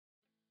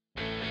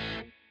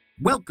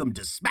Welcome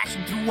to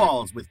Smashing Through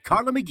Walls with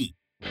Carla McGee.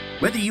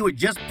 Whether you are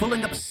just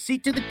pulling up a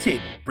seat to the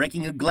table,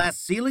 breaking a glass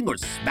ceiling, or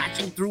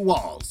smashing through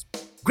walls,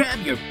 grab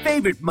your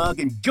favorite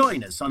mug and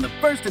join us on the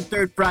first and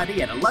third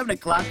Friday at 11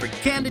 o'clock for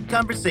candid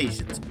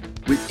conversations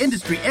with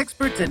industry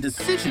experts and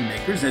decision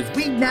makers as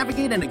we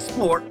navigate and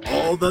explore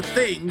all the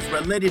things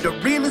related to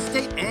real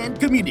estate and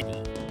community.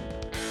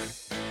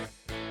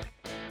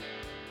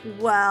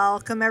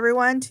 Welcome,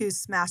 everyone, to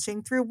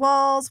Smashing Through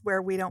Walls,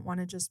 where we don't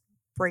want to just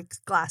break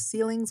glass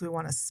ceilings. We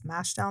want to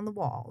smash down the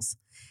walls.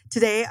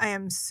 Today, I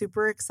am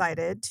super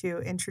excited to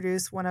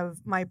introduce one of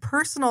my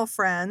personal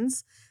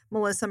friends,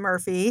 Melissa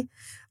Murphy.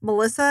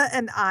 Melissa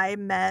and I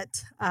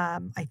met,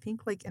 I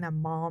think, like in a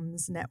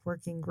mom's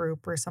networking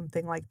group or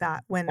something like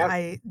that when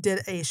I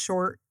did a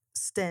short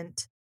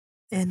stint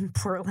in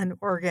Portland,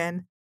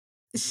 Oregon.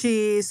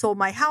 She sold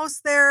my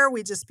house there.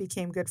 We just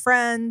became good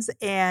friends.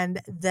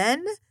 And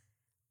then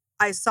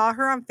I saw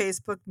her on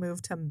Facebook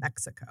move to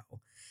Mexico.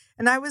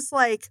 And I was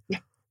like,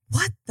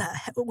 what the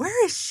heck?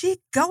 Where is she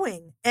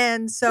going?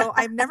 And so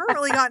I've never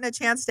really gotten a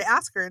chance to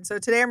ask her. And so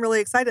today I'm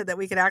really excited that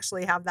we could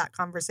actually have that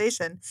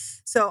conversation.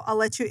 So I'll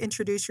let you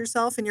introduce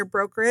yourself and your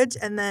brokerage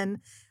and then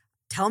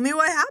tell me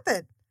what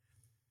happened.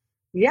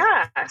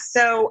 Yeah.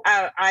 So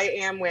I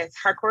am with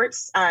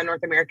Harcourts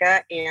North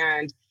America,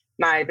 and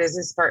my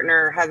business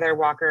partner, Heather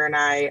Walker, and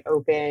I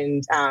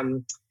opened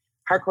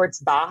Harcourts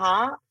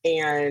Baja,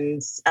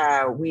 and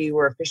we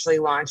were officially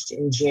launched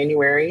in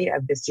January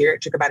of this year.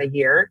 It took about a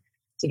year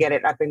to get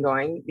it up and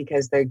going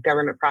because the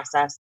government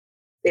process,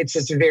 it's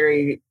just a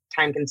very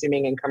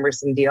time-consuming and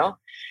cumbersome deal.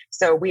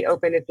 So we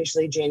opened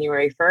officially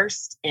January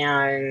 1st,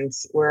 and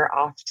we're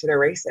off to the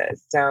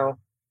races. So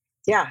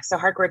yeah, so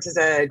Harcourts is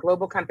a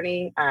global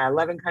company,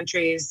 11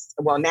 countries.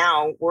 Well,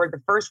 now we're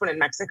the first one in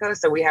Mexico.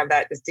 So we have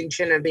that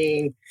distinction of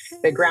being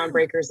the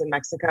groundbreakers in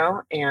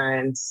Mexico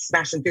and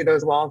smashing through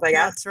those walls, I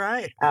guess. That's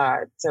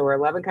right. So we're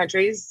 11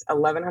 countries,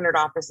 1,100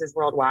 offices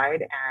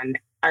worldwide, and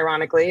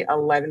ironically,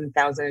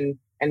 11,000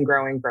 and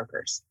growing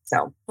brokers.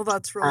 So well,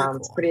 that's really cool.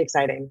 It's pretty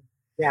exciting.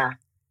 Yeah.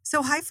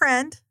 So hi,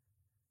 friend.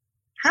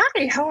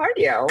 Hi, how are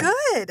you?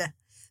 Good.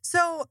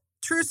 So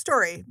true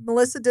story.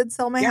 Melissa did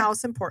sell my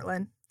house in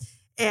Portland.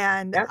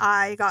 And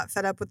I got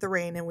fed up with the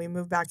rain and we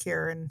moved back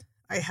here, and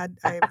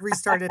I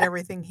restarted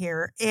everything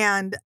here.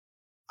 And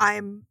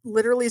I'm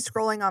literally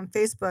scrolling on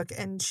Facebook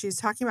and she's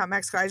talking about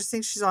Mexico. I just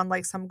think she's on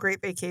like some great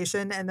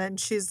vacation. And then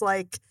she's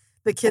like,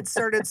 the kids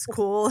started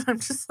school. And I'm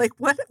just like,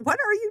 what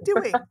are you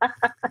doing?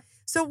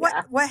 So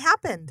what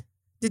happened?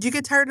 Did you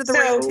get tired of the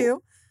rain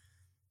too?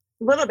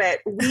 A little bit.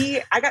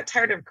 I got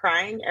tired of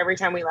crying every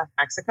time we left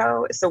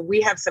Mexico. So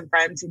we have some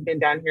friends who've been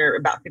down here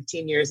about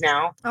 15 years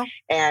now. Oh.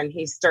 And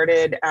he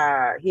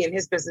and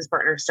his business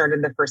partner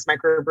started the first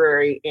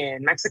microbrewery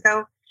in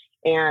Mexico.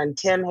 And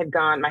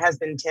my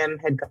husband, Tim,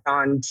 had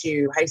gone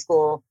to high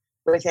school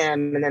with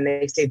him. And then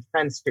they stayed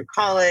friends through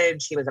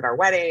college. He was at our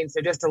wedding.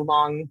 So just a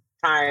long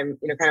time,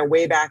 kind of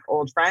way back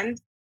old friend.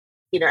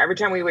 Every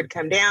time we would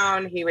come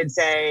down, he would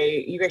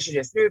say, you guys should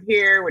just move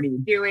here. What are you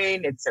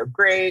doing? It's so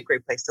great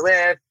place to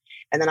live.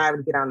 And then I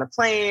would get on the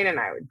plane and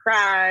I would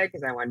cry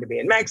because I wanted to be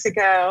in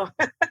Mexico.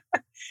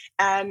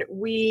 And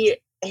we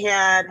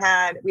had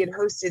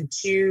hosted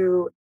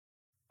 2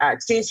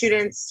 exchange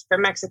students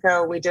from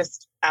Mexico. We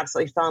just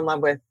absolutely fell in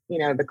love with,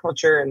 the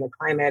culture and the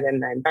climate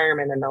and the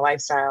environment and the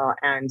lifestyle.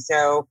 And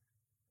so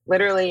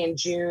literally in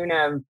June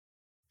of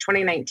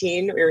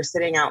 2019, we were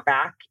sitting out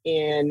back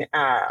in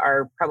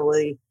our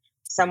probably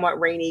somewhat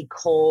rainy,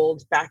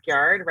 cold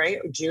backyard, right?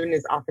 June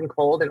is often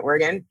cold in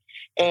Oregon,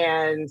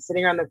 and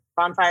sitting around the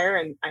bonfire.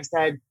 And I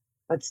said,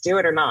 let's do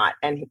it or not.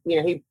 And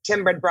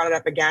Tim brought it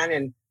up again.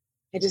 And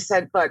I just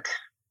said, look,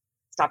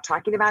 stop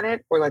talking about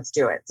it or let's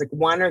do it. It's like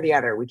one or the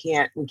other. We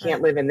can't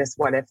live in this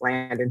what if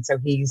land. And so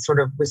we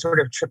sort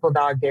of triple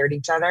dog dared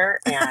each other.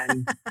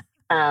 And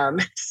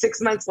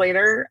 6 months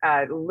later,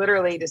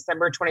 literally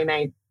December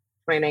 29th,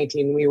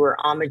 2019, we were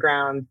on the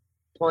ground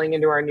pulling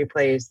into our new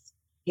place.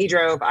 He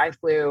drove, I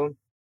flew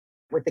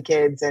with the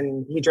kids,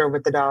 and he drove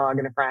with the dog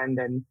and a friend,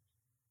 and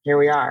here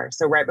we are.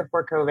 So right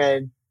before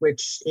COVID,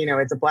 which,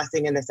 it's a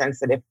blessing in the sense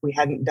that if we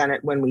hadn't done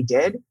it when we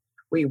did,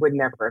 we would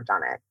never have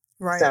done it.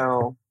 Right.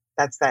 So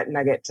that's that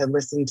nugget to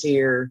listen to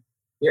your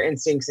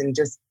instincts and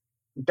just,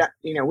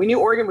 we knew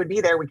Oregon would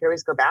be there. We could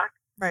always go back.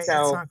 Right.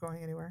 So it's not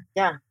going anywhere.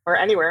 Yeah. Or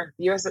anywhere.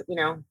 The US, we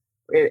can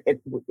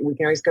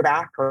always go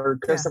back or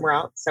go somewhere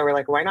else. So we're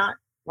like, why not?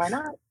 Why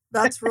not?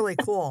 That's really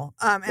cool.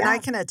 And I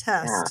can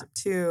attest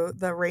to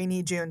the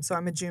rainy June. So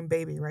I'm a June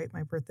baby, right?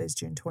 My birthday's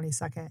June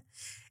 22nd.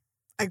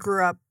 I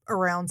grew up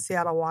around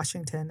Seattle,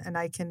 Washington. And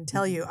I can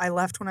tell you, I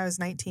left when I was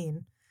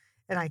 19.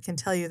 And I can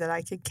tell you that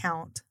I could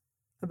count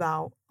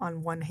about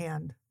on one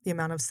hand the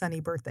amount of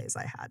sunny birthdays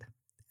I had.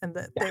 And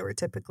that they were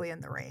typically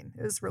in the rain.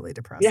 It was really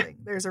depressing.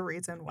 Yeah. There's a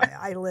reason why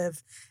I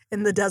live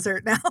in the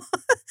desert now.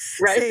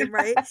 Right. Same,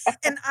 right?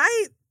 And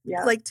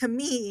like, to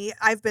me,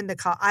 I've been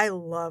to I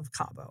love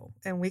Cabo,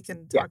 and we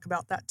can talk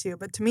about that too.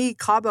 But to me,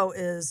 Cabo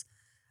is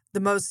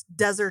the most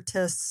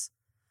desertous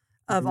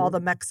of all the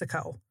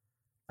Mexico.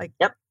 Like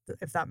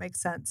if that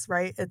makes sense,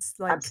 right? It's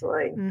like,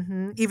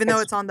 Absolutely. even though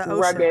it's on the ocean.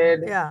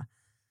 Rugged. Yeah.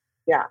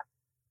 Yeah.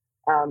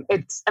 I'm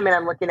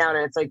looking out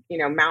and it's like,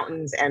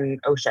 mountains and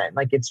ocean.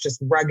 Like it's just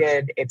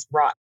rugged. It's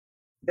rock.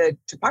 The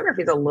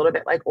topography is a little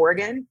bit like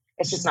Oregon.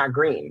 It's just not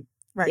green,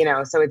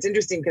 Right. So it's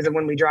interesting because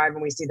when we drive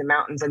and we see the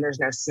mountains and there's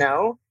no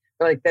snow,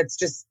 we're like, that's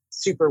just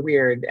super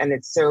weird. And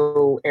it's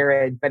so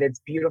arid, but it's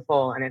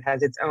beautiful. And it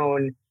has its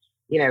own,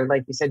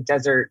 like you said,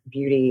 desert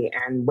beauty.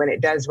 And when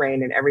it does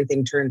rain and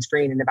everything turns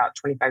green in about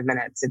 25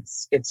 minutes,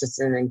 it's just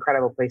an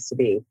incredible place to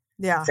be.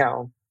 Yeah.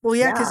 So, well,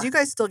 yeah, because you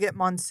guys still get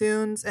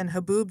monsoons and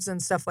haboobs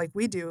and stuff like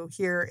we do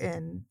here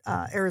in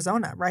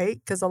Arizona, right?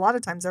 Because a lot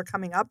of times they're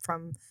coming up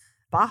from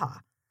Baja.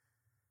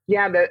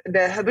 Yeah, the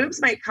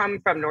haboobs might come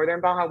from northern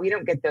Baja. We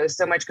don't get those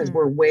so much because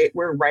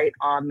we're right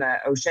on the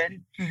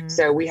ocean.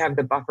 So we have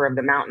the buffer of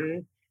the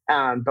mountain.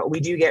 But we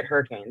do get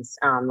hurricanes.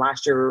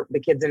 Last year, the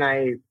kids and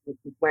I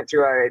went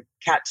through a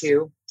Cat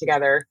 2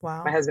 together.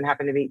 Wow. My husband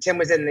happened to be Tim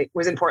was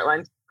in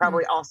Portland.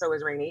 Probably also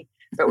was rainy,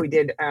 but we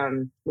did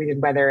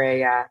weather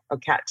a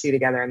Cat 2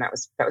 together, and that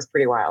was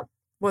pretty wild.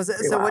 Was it?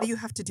 So what do you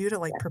have to do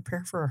to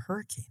prepare for a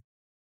hurricane?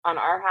 On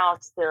our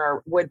house, there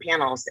are wood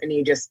panels, and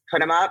you just put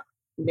them up,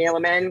 nail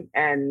them in,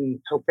 and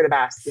hope for the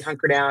best. You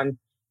hunker down.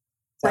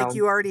 So, like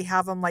you already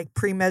have them like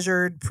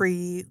pre-measured,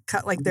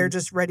 pre-cut, like they're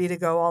just ready to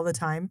go all the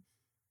time.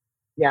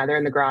 Yeah, they're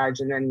in the garage,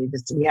 and then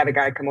we had a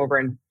guy come over,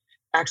 and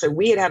actually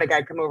we had a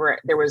guy come over.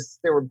 There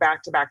were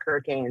back-to-back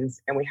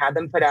hurricanes, and we had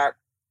them put up,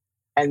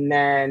 and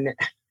then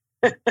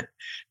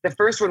the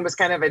first one was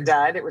kind of a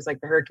dud. It was like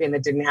the hurricane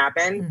that didn't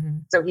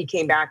happen. So he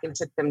came back and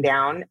took them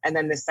down, and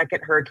then the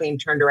second hurricane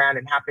turned around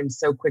and happened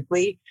so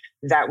quickly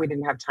that we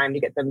didn't have time to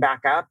get them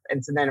back up.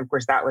 And so then, of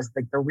course, that was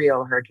like the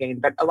real hurricane.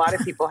 But a lot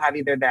of people have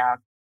either the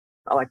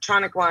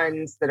electronic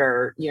ones that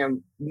are,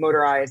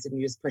 motorized and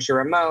you just push a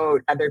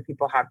remote. Other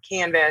people have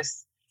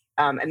canvas.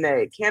 And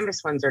the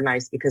canvas ones are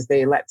nice because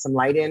they let some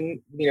light in.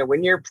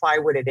 When you're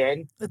plywooded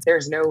in,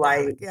 there's no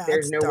light,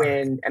 there's no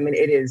wind. I mean,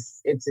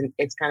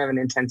 it's kind of an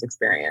intense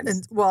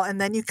experience.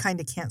 And then you kind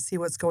of can't see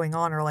what's going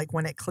on or like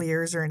when it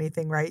clears or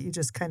anything, right? You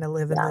just kind of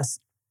live in this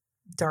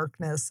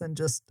darkness and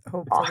just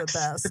hope for the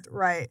best.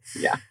 Right.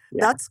 Yeah.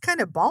 That's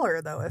kind of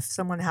baller though. If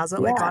someone has it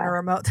like on a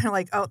remote, they're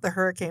like, oh, the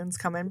hurricane's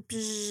coming.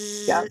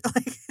 Yeah.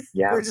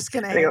 We're just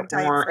going to hang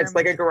tight. It's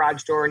like a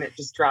garage door and it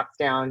just drops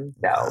down.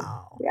 So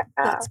wow.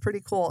 That's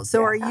pretty cool.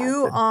 So are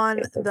you on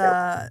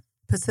the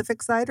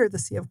Pacific side or the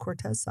Sea of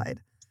Cortez side?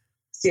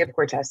 Sea of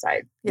Cortez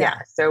side. Yeah.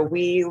 So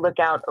we look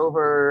out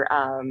over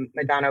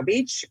Medano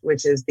Beach,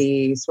 which is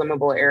the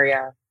swimmable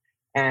area,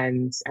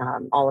 and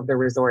all of the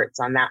resorts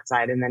on that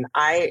side. And then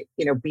I,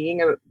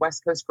 being a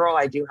West Coast girl,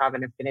 I do have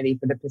an affinity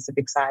for the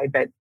Pacific side,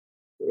 but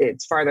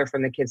it's farther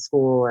from the kids'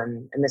 school.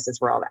 And this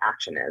is where all the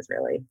action is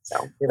really.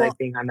 So we like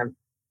being on the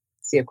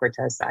Sea of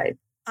Cortez side.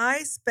 I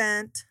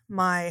spent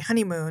my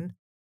honeymoon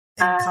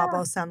in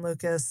Cabo San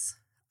Lucas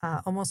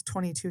almost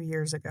 22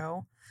 years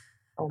ago.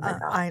 Oh my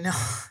gosh. I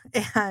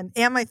know.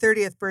 And my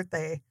 30th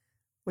birthday,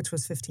 which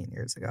was 15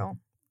 years ago.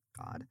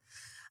 God.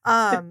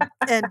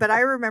 But I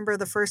remember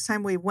the first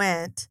time we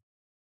went,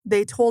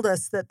 they told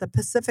us that the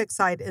Pacific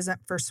side isn't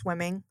for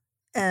swimming,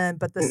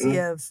 but the Sea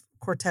of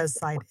Cortez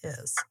side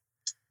is.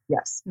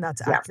 Yes. And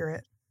that's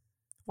accurate.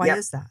 Why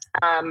is that?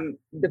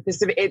 The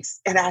Pacific, it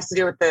has to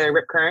do with the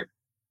rip current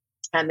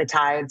and the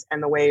tides,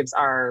 and the waves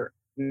are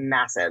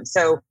massive.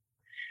 So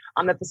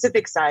on the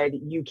Pacific side,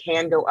 you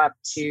can go up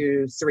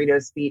to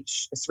Cerritos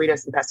Beach,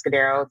 Cerritos and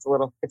Pescadero.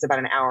 It's about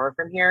an hour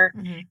from here,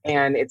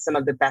 and it's some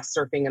of the best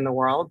surfing in the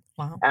world.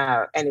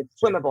 Wow. And it's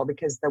swimmable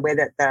because the way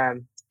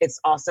that it's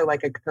also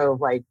like a cove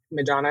like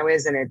Medano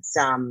is, and it's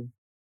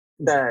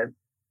the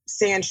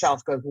sand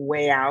shelf goes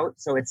way out,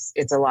 so it's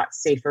a lot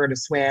safer to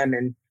swim.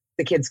 And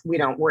the kids, we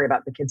don't worry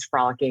about the kids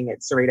frolicking at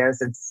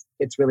Cerritos.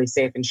 It's really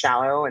safe and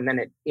shallow, and then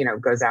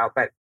it goes out.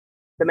 But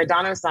the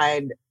Medano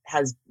side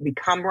has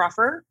become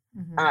rougher.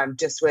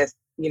 Just with,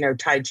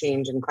 tide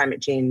change and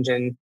climate change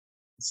and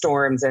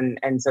storms.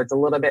 And so it's a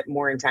little bit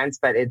more intense,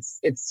 but it's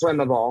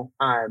swimmable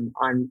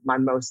on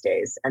most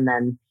days. And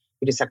then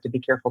you just have to be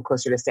careful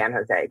closer to San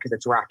Jose because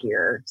it's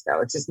rockier.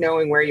 So it's just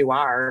knowing where you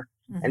are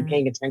and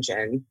paying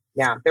attention.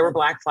 Yeah. There were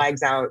black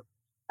flags out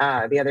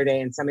the other day,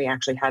 and somebody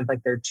actually had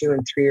like their 2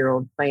 and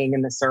 3-year-old playing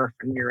in the surf.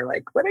 And we were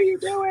like, what are you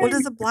doing? What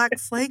does a black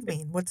flag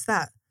mean? What's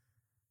that?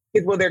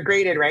 Well, they're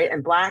graded, right?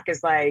 And black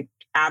is like,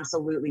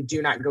 absolutely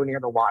do not go near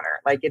the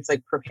water. Like it's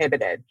like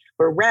prohibited.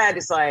 Where red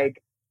is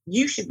like,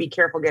 you should be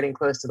careful getting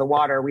close to the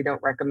water. We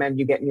don't recommend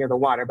you get near the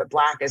water. But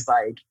black is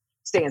like,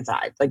 stay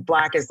inside. Like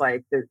black is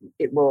like, the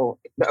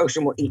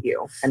ocean will eat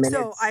you. And then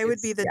so I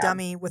would be the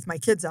dummy with my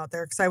kids out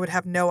there because I would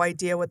have no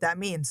idea what that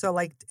means. So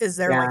like, is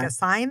there like a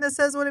sign that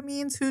says what it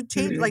means? Who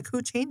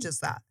changes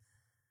that?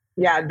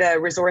 Yeah, the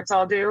resorts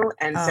all do.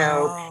 And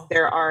so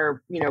there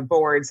are,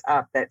 boards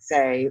up that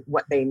say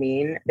what they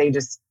mean. They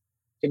just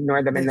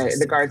ignore them, and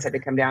the guards had to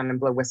come down and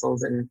blow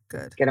whistles and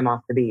get them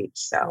off the beach.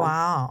 So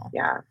wow,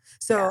 yeah.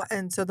 So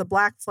and so the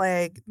black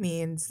flag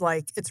means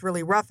like it's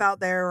really rough out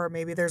there, or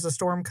maybe there's a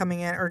storm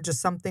coming in, or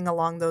just something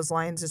along those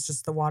lines. It's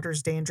just the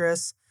water's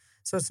dangerous.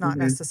 So it's not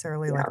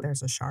necessarily like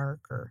there's a shark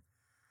or.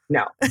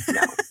 No.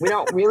 We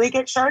don't really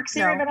get sharks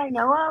here No. that I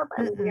know of.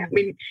 I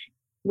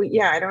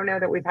don't know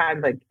that we've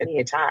had like any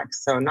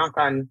attacks. So knock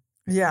on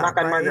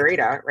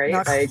Margarita,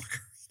 right?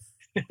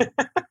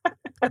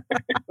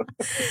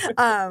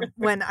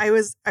 When I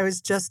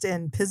was just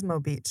in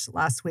Pismo Beach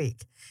last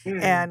week,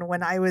 and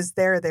when I was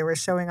there, they were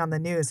showing on the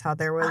news how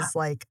there was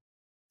like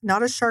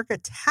not a shark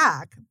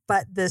attack,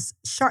 but this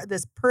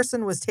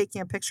person was taking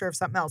a picture of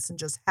something else and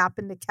just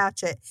happened to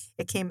catch it.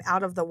 It came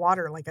out of the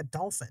water like a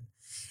dolphin.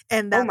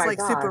 And that's like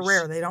super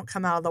rare. They don't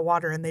come out of the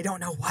water, and they don't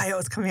know why it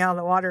was coming out of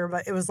the water,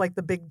 but it was like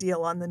the big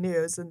deal on the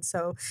news. And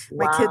so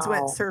my kids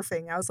went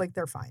surfing. I was like,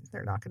 they're fine.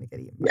 They're not going to get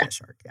eaten by a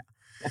shark.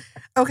 Yeah.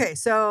 Okay.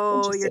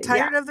 So you're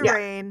tired of the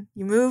rain.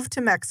 You moved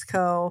to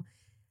Mexico.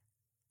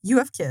 You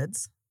have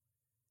kids.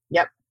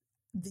 Yep.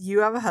 You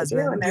have a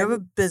husband. You have a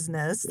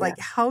business. Like,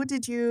 how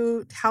did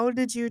you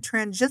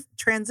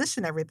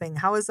transition everything?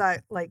 How is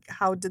that? Like,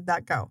 how did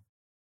that go?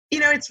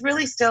 It's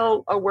really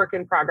still a work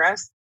in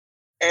progress.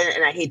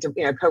 And I hate to,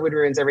 COVID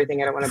ruins everything.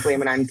 I don't want to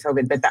blame it on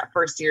COVID, but that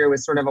first year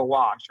was sort of a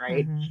wash,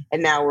 right? Mm-hmm.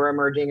 And now we're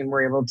emerging and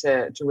we're able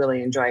to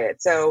really enjoy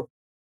it. So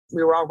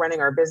we were all running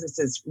our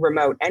businesses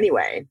remote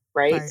anyway,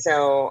 right?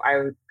 So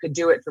I could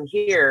do it from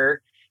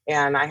here.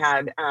 And I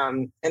had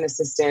an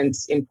assistant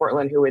in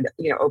Portland who would,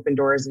 open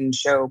doors and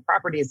show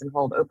properties and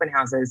hold open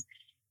houses.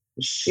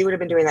 She would have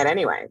been doing that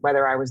anyway,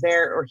 whether I was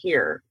there or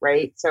here,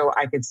 right? So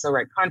I could still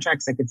write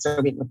contracts. I could still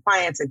meet with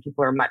clients, and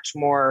people are much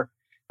more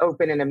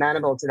open and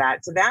amenable to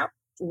that. So that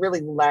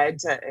really led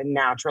to a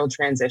natural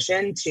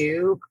transition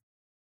to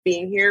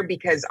being here,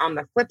 because on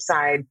the flip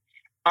side,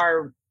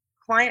 our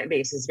client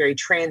base is very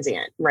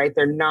transient, right?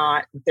 They're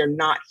not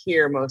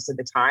here most of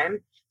the time.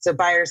 So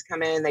buyers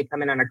come in, they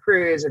come in on a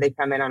cruise, or they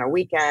come in on a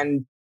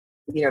weekend,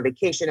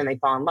 vacation, and they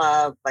fall in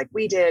love like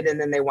we did. And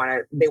then they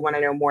want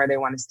to know more. They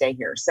want to stay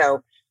here.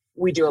 So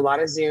we do a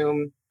lot of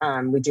Zoom.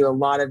 We do a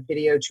lot of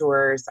video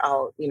tours.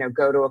 I'll,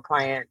 go to a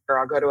client, or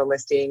I'll go to a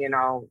listing and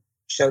I'll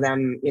show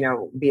them,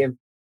 via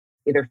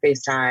either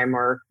FaceTime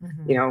or,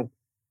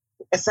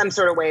 some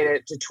sort of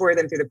way to tour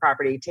them through the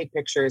property, take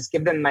pictures,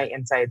 give them my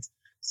insights.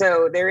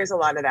 So there is a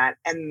lot of that.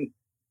 And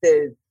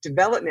the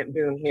development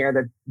boom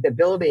here, the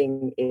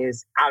building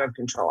is out of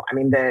control. I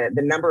mean, the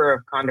number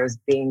of condos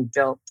being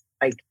built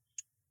like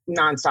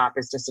nonstop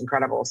is just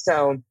incredible.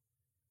 So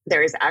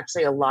there is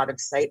actually a lot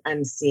of sight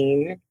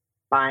unseen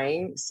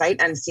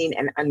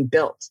and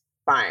unbuilt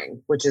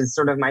buying, which is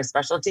sort of my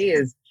specialty,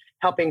 is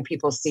helping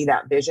people see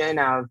that vision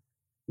of,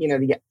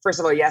 first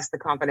of all, yes, the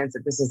confidence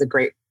that this is a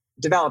great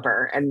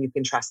developer and you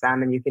can trust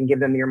them and you can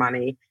give them your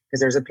money because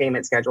there's a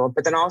payment schedule,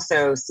 but then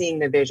also seeing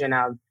the vision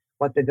of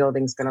what the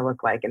building's going to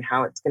look like and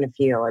how it's going to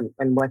feel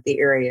and what the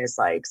area is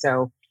like.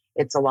 So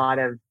it's a lot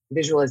of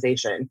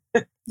visualization.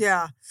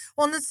 Yeah.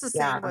 Well, and it's the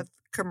same with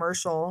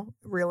commercial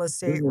real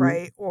estate,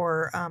 right?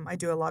 Or I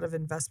do a lot of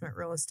investment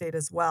real estate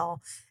as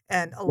well.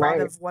 And a lot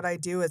of what I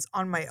do is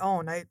on my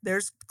own.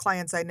 There's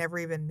clients I never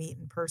even meet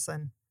in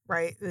person,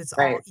 right? It's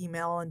all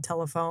email and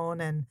telephone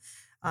and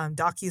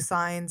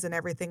DocuSigns and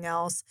everything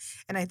else.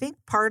 And I think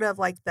part of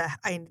like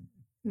I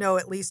know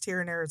at least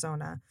here in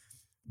Arizona,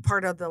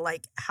 part of the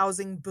like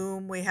housing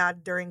boom we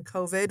had during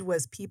COVID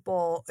was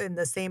people in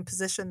the same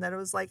position that it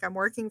was like, I'm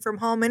working from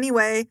home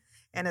anyway,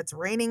 and it's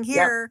raining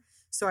here.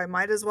 So I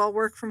might as well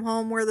work from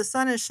home where the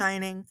sun is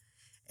shining.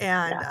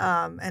 And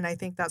and I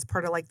think that's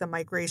part of like the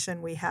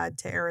migration we had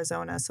to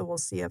Arizona. So we'll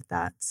see if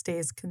that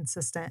stays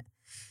consistent.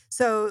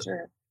 So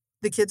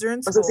the kids are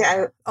in school.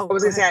 I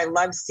was going to say, I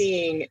love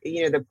seeing,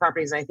 the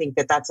properties. And I think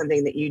that that's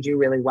something that you do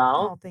really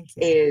well. Oh, thank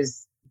you.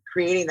 Is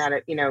creating that,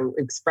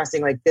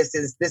 expressing like, this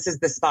is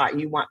the spot,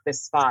 you want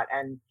this spot,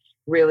 and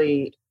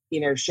really,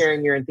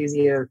 sharing your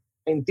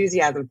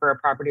enthusiasm for a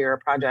property or a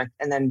project,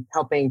 and then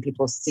helping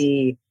people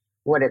see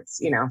what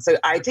it's, so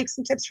I take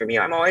some tips from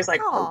you. I'm always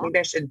like, maybe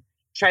I should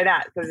try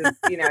that, because it's,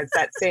 it's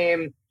that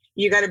same,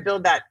 you got to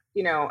build that,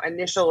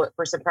 initial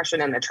first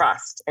impression and the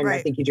trust. And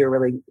I think you do a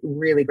really,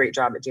 really great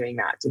job at doing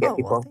that to get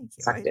people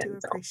sucked in. I do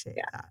appreciate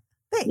that.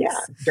 Thanks.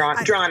 Yeah.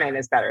 Drawn in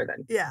is better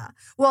than. Yeah.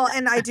 Well,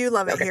 and I do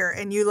love it here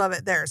and you love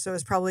it there. So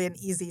it's probably an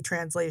easy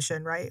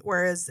translation, right?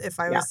 Whereas if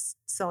I was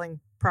selling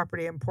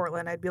property in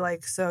Portland, I'd be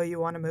like, so you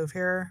want to move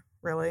here?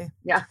 Really?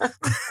 Yeah.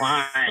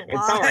 Why?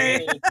 It's so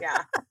rainy.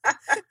 Yeah.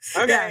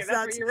 Okay. Yes,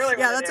 that's what you really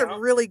want that's a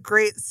really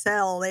great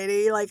sell,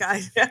 lady. Like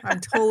I'm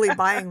totally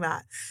buying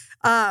that.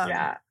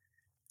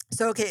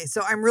 So,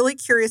 so I'm really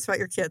curious about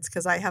your kids,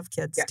 because I have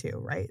kids too,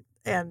 right?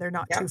 And they're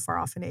not too far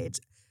off in age.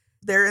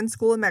 They're in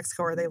school in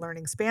Mexico. Are they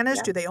learning Spanish?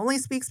 Do they only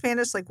speak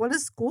Spanish? Like, what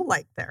is school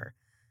like there?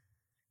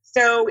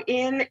 So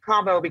in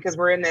Cabo, because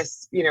we're in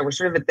this, we're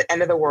sort of at the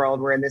end of the world.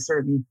 We're in this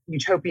sort of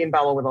utopian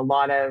bubble with a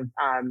lot of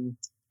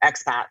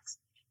expats.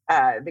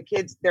 The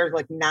kids, there's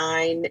like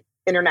 9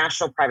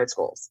 international private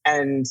schools.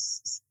 And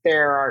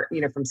there are,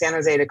 from San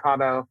Jose to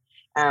Cabo,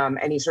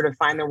 and you sort of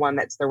find the one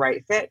that's the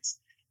right fit.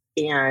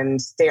 And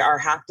they are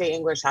half day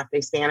English, half day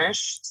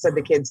Spanish. So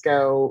the kids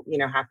go,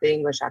 half day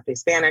English, half day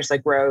Spanish,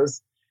 like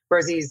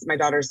Rosie's, my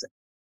daughter's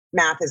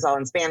math is all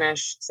in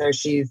Spanish. So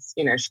she's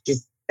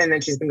and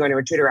then she's been going to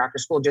a tutor after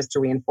school just to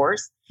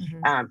reinforce,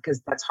 Mhm.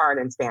 because that's hard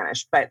in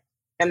Spanish. But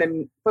on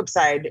the flip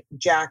side,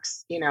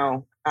 Jack's,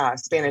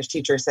 Spanish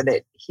teacher said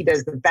that he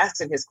does the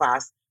best in his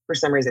class for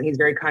some reason. He's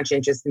very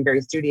conscientious and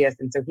very studious.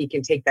 And so he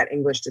can take that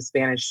English to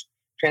Spanish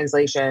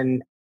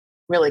translation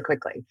really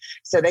quickly.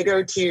 So they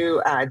go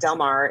to Del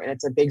Mar, and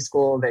it's a big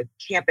school. The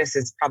campus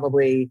is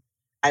probably,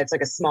 it's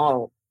like a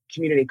small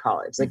community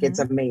college. Like it's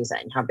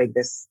amazing how big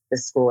this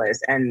school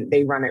is, and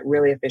they run it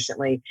really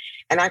efficiently.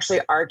 And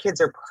actually our kids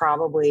are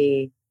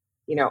probably,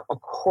 a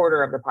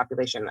quarter of the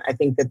population. I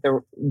think that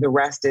the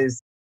rest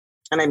is,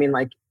 and I mean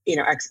like,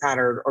 expat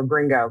or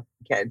gringo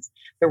kids.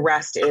 The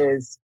rest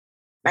is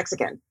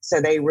Mexican.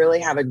 So they really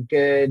have a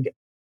good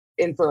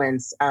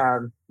influence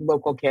of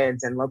local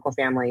kids and local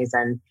families.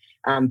 And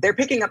they're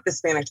picking up the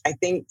Spanish. I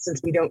think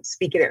since we don't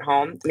speak it at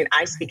home, I mean,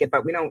 I speak it,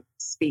 but we don't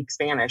speak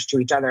Spanish to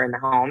each other in the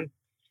home,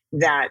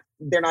 that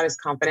they're not as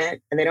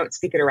confident and they don't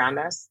speak it around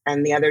us.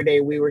 And the other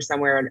day we were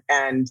somewhere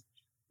and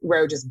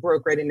Ro just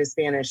broke right into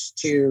Spanish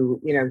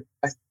to,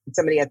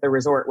 somebody at the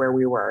resort where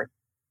we were.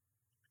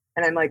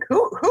 And I'm like,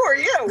 who are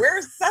you?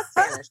 Where's that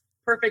Spanish?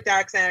 Perfect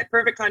accent,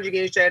 perfect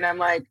conjugation. I'm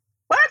like,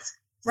 what?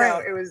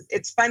 So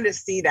it's fun to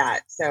see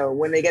that. So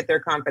when they get their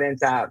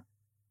confidence up.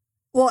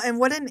 Well, and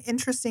what an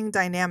interesting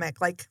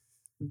dynamic, like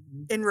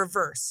in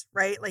reverse,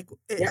 right? Like,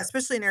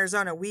 especially in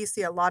Arizona, we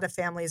see a lot of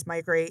families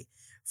migrate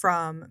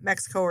from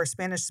Mexico or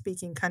Spanish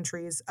speaking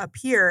countries up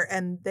here,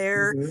 and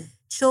their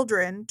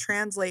children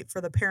translate for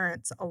the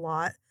parents a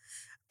lot.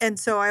 And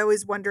so I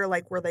always wonder,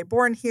 like, were they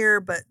born here?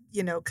 But,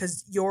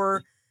 because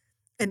you're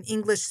an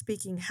English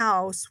speaking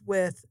house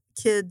with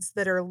kids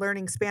that are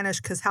learning Spanish,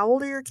 because how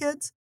old are your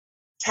kids?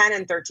 10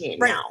 and 13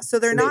 right now. So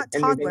they're not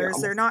toddlers,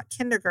 they're not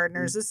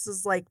kindergartners. This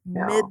is like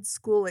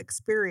mid-school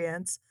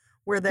experience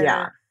where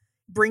they're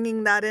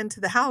bringing that into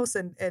the house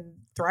and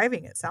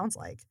thriving, it sounds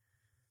like.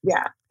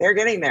 Yeah, they're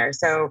getting there.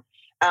 So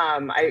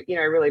I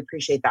really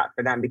appreciate that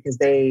for them, because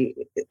I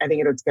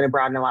think it's going to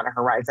broaden a lot of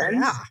horizons.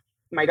 Yeah.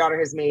 My daughter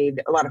has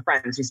made a lot of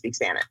friends who speak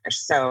Spanish.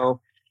 So,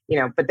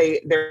 but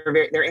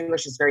their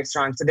English is very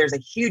strong. So there's a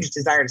huge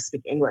desire to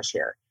speak English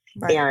here.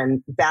 Right.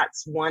 And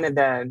that's one of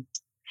the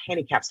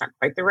handicaps, not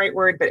quite the right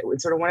word, but it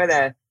was sort of one of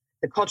the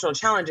cultural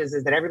challenges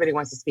is that everybody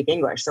wants to speak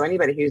English. So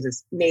anybody who's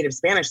a native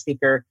Spanish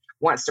speaker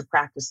wants to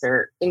practice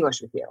their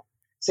English with you.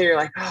 So you're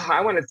like, oh,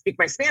 I want to speak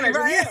my Spanish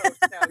with you.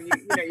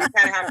 So you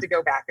kind of have to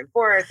go back and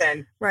forth.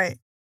 And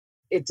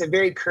it's a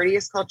very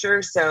courteous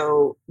culture.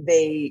 So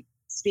they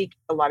speak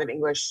a lot of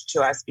English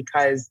to us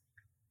because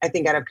I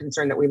think out of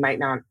concern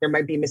that there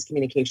might be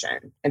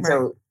miscommunication. And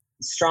so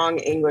strong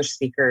English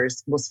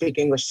speakers will speak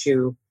English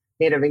to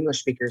native English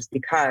speakers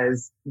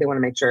because they want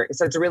to make sure.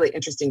 So it's a really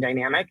interesting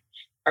dynamic.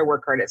 I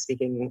work hard at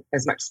speaking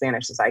as much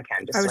Spanish as I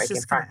can, just so I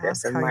can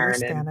practice and learn. Your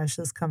Spanish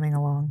is coming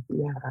along.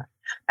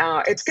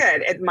 Yeah, it's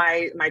good.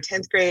 My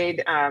 10th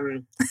grade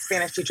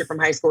Spanish teacher from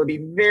high school would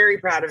be very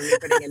proud of me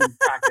putting in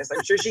practice.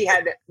 I'm sure she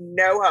had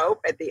no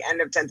hope at the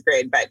end of 10th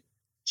grade, but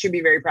she'd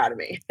be very proud of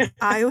me.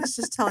 I was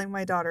just telling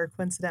my daughter,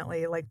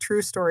 coincidentally, like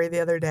true story,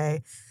 the other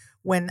day,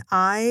 when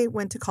I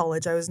went to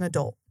college, I was an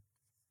adult.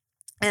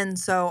 And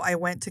so I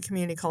went to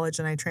community college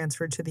and I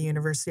transferred to the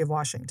University of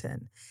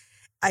Washington.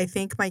 I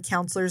think my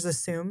counselors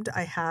assumed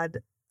I had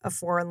a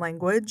foreign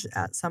language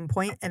at some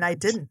point, and I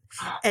didn't.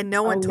 And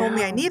no one told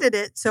me I needed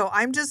it. So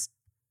I'm just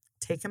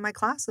taking my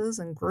classes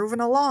and grooving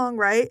along,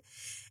 right?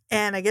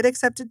 And I get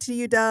accepted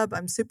to UW.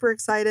 I'm super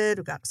excited.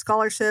 We got a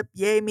scholarship.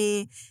 Yay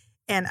me.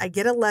 And I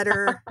get a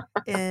letter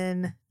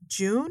in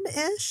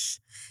June-ish.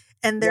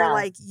 And they're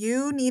like,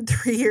 you need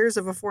 3 years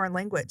of a foreign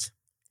language.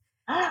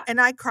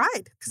 And I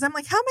cried because I'm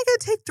like, how am I going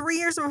to take 3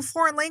 years of a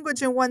foreign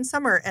language in one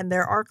summer? And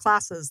there are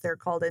classes. They're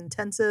called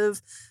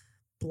intensive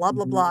blah,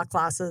 blah, blah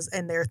classes.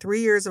 And they're 3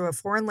 years of a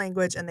foreign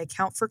language and they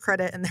count for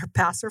credit and they're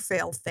pass or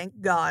fail.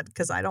 Thank God,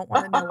 because I don't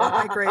want to know what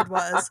my grade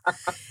was.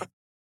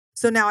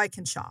 So now I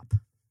can shop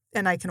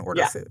and I can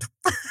order food.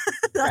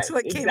 That's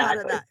what came out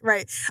of that.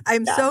 Right.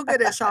 I'm so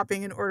good at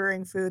shopping and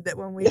ordering food that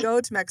when we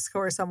go to Mexico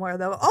or somewhere,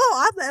 they'll,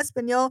 habla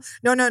español.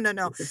 No.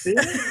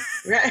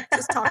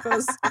 Just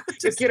tacos.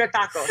 Yo quiero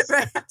tacos.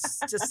 Right.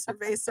 Just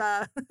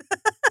cerveza.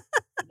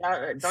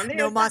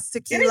 No más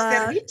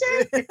tequila.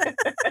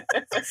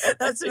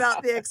 That's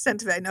about the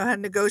extent of it. I know how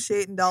to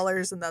negotiate in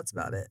dollars and that's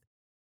about it.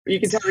 You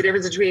can tell the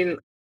difference between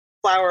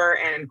flour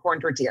and corn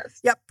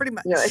tortillas. Yep, pretty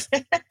much.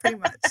 Pretty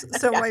much.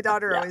 So my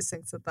daughter always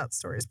thinks that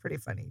story is pretty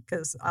funny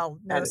because I'll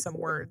know some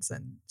words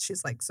and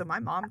she's like, so my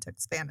mom took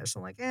Spanish.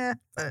 I'm like,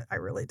 but I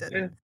really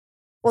didn't.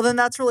 Well, then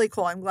that's really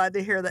cool. I'm glad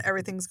to hear that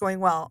everything's going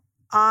well.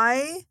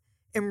 I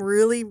am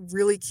really,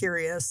 really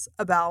curious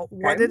about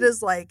what it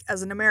is like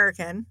as an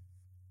American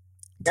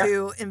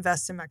to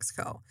invest in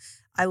Mexico.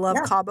 I love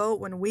Cabo.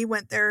 When we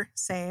went there,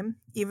 same.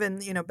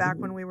 Even, back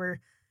when we were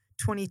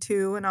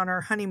 22 and on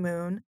our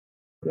honeymoon,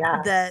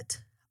 that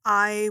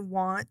I've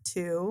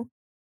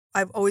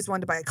always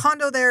wanted to buy a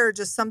condo there or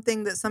just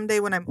something that someday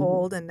when I'm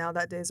old, and now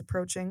that day is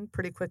approaching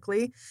pretty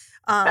quickly,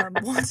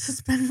 want to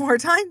spend more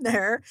time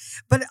there.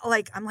 But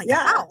I'm like,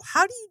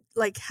 how do you,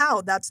 like,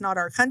 how? That's not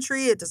our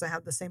country. It doesn't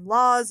have the same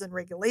laws and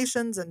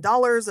regulations and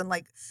dollars and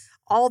like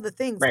all the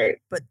things, Right.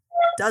 but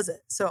does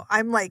it? So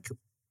I'm like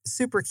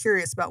super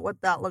curious about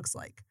what that looks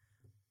like.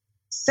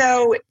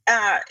 So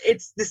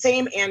it's the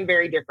same and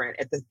very different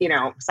at the,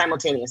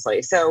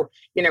 simultaneously. So,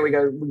 we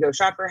go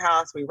shop for a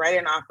house, we write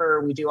an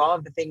offer, we do all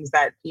of the things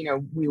that,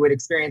 we would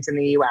experience in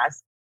the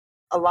US.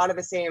 A lot of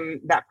the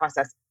same, that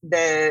process.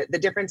 The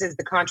difference is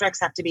the contracts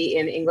have to be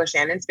in English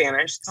and in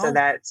Spanish so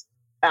that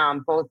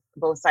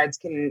both sides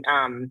can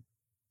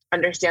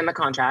understand the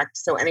contract.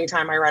 So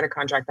anytime I write a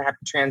contract, I have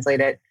to translate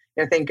it.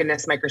 Thank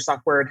goodness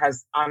Microsoft Word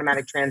has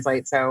automatic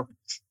translate. So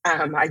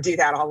I do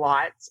that a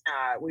lot.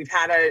 We've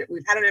had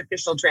an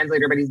official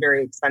translator, but he's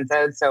very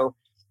expensive. So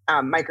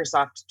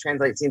Microsoft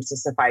Translate seems to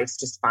suffice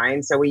just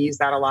fine. So we use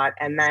that a lot.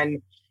 And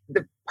then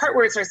the part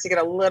where it starts to get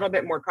a little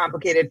bit more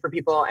complicated for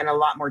people and a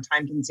lot more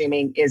time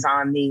consuming is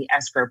on the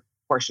escrow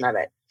portion of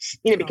it.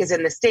 Because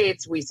in the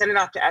States, we send it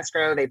off to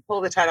escrow, they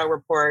pull the title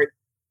report,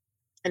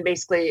 and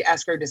basically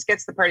escrow just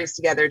gets the parties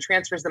together,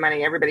 transfers the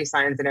money, everybody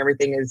signs, and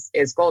everything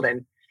is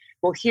golden.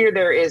 Well, here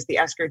there is the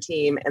escrow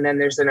team, and then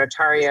there's the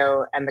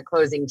notario and the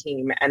closing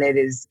team, and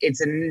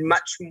it's a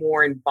much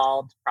more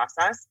involved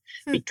process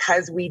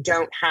because we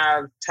don't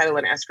have title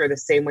and escrow the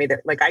same way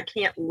that, like, I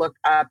can't look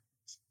up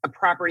a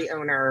property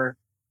owner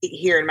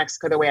here in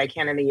Mexico the way I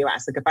can in the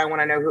US. Like if I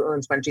want to know who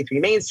owns 123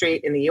 Main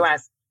Street in the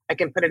US, I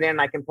can put it in,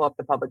 I can pull up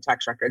the public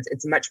tax records.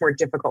 It's much more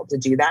difficult to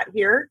do that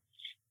here.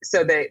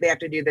 So they have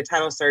to do the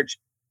title search.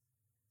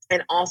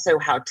 And also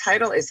how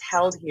title is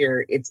held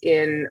here, it's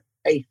in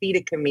a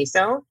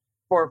fideicomiso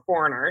for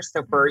foreigners.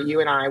 So for you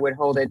and I would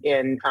hold it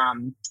in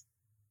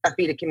a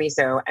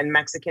fideicomiso, and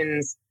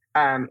Mexicans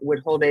would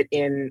hold it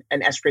in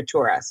an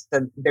escritura.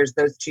 So there's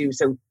those two.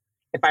 So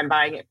if I'm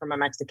buying it from a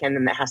Mexican,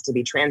 then that has to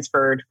be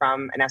transferred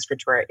from an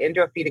escritura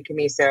into a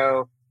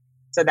fideicomiso.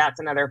 So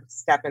that's another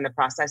step in the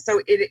process. So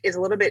it is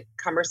a little bit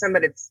cumbersome,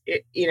 but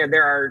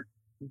there are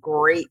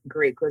great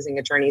closing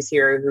attorneys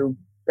here who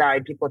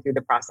guide people through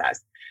the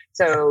process.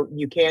 So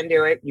you can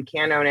do it. You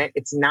can own it.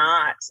 It's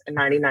not a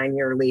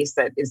 99-year lease.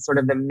 That is sort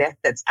of the myth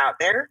that's out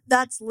there.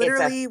 That's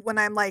literally when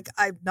I'm like,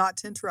 I'm not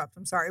to interrupt,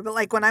 I'm sorry. But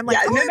like when I'm like,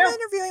 I'm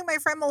interviewing my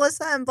friend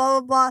Melissa and blah,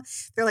 blah, blah.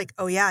 They're like,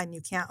 oh yeah, and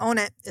you can't own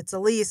it. It's a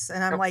lease.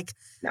 And I'm like,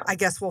 I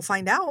guess we'll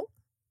find out.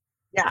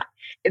 Yeah.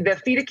 The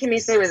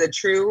fideicomiso is a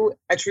true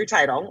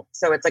title.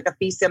 So it's like a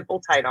fee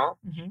simple title.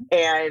 Mm-hmm.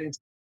 And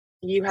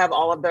you have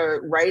all of the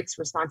rights,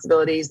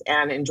 responsibilities,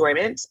 and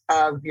enjoyment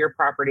of your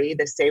property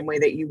the same way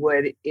that you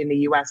would in the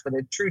US with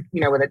a true,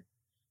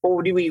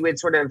 what we would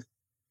sort of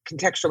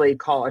contextually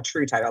call a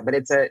true title. But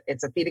it's a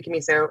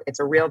fideicomiso. It's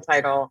a real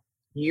title.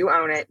 You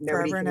own it.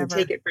 Nobody can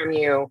take it from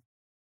you.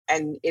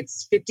 And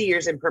it's 50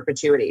 years in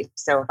perpetuity.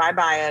 So if I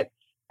buy it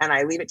and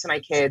I leave it to my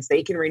kids,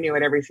 they can renew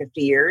it every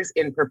 50 years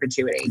in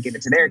perpetuity, give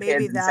it to their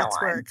kids, and so on. Maybe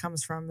that's where it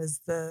comes from,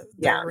 is the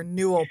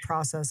renewal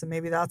process. And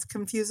maybe that's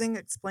confusing.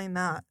 Explain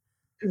that.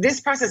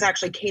 This process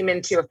actually came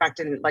into effect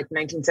in like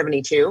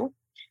 1972,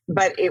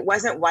 but it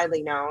wasn't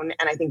widely known.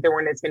 And I think there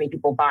weren't as many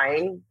people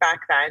buying back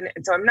then.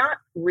 And so I'm not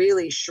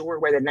really sure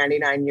where the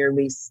 99-year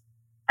lease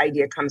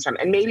idea comes from.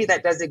 And maybe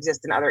that does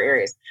exist in other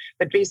areas,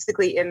 but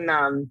basically in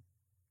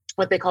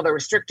what they call the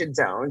restricted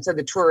zone. So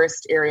the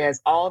tourist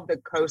areas, all of the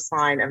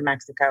coastline of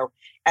Mexico,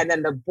 and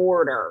then the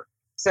border.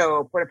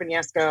 So Puerto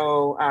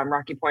Peñasco,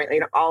 Rocky Point,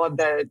 all of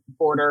the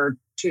border,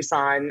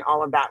 Tucson,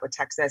 all of that with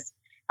Texas.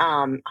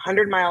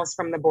 100 miles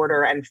from the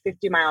border and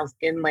 50 miles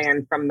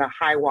inland from the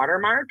high water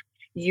mark,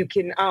 you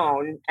can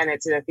own, and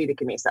it's in a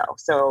fideicomiso.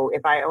 So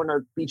if I own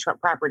a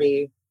beachfront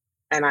property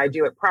and I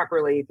do it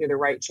properly through the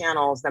right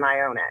channels, then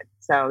I own it.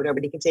 So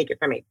nobody can take it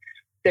from me.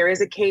 There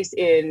is a case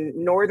in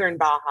northern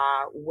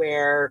Baja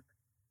where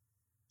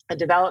a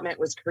development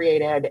was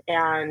created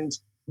and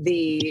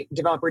the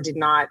developer did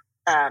not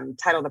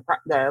title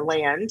the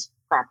land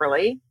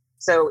properly.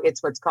 So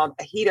it's what's called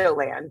ejido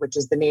land, which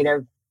is the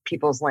native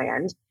people's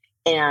land.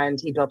 And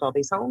he built all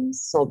these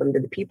homes, sold them to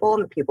the people,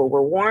 and the people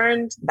were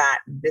warned that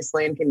this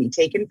land can be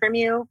taken from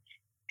you.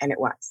 And it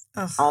was.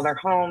 Ugh. All their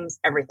homes,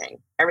 everything.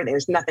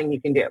 There's nothing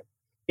you can do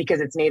because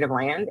it's native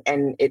land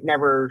and it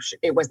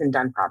wasn't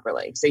done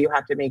properly. So you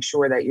have to make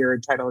sure that your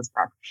title is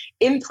proper.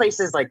 In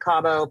places like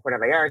Cabo, Puerto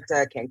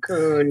Vallarta,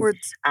 Cancun,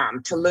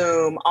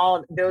 Tulum, all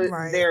of those,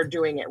 they're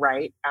doing it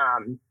right.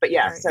 But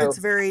yeah, so it's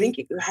very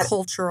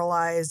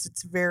culturalized.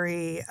 It's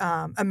very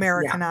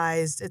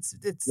Americanized. It's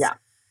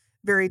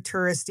very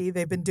touristy.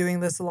 They've been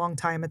doing this a long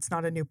time. It's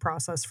not a new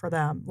process for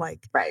them.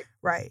 Right.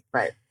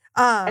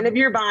 And if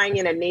you're buying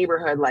in a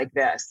neighborhood like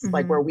this,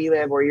 like where we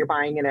live, or you're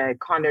buying in a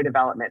condo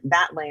development,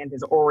 that land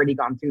has already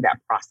gone through that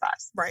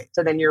process. Right.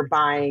 So then you're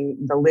buying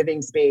the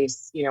living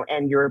space,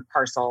 and your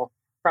parcel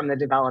from the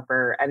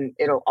developer, and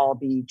it'll all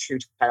be true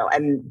title.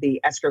 And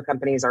the escrow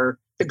companies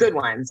the good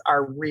ones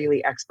are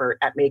really expert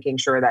at making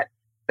sure that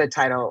the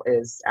title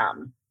is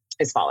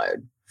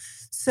followed.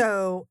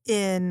 So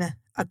in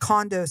a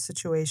condo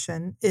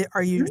situation,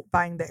 are you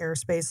buying the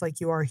airspace like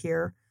you are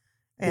here?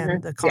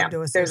 And the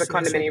condo association? There's a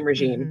condominium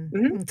regime.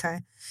 Okay.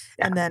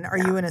 Yeah. And then are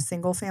you in a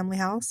single family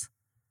house?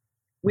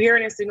 We are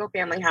in a single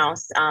family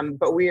house,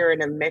 but we are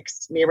in a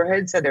mixed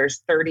neighborhood. So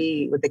there's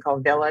 30, what they call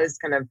villas,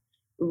 kind of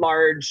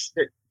large.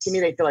 To me,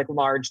 they feel like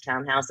large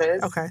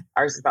townhouses. Okay.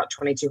 Ours is about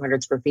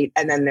 2,200 square feet.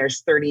 And then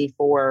there's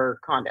 34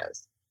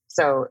 condos.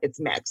 So it's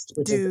mixed,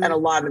 and a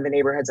lot of the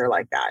neighborhoods are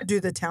like that.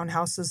 Do the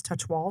townhouses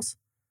touch walls?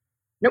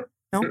 Nope.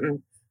 Nope.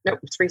 Nope.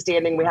 It's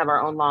freestanding. We have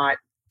our own lot.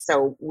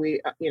 So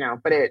we,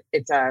 but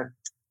it's a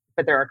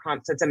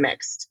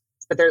mixed,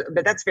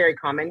 but that's very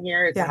common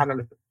here to have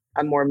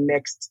a more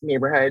mixed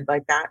neighborhood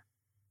like that.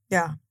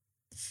 Yeah.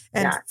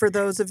 And for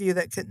those of you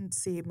that couldn't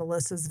see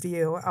Melissa's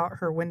view out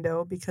her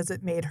window because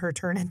it made her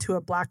turn into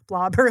a black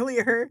blob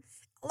earlier,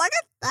 look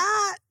at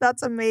that.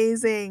 That's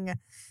amazing.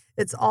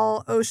 It's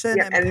all ocean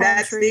and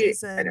palm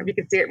trees. I don't know if you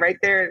can see it right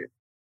there.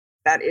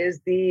 That is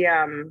the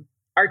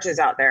arches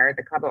out there,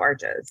 the Cabo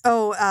Arches.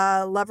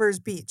 Oh, Lover's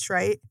Beach,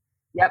 right?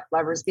 Yep,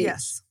 Lover's Beach.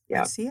 Yes.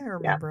 Yep. I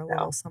remember a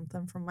little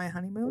something from my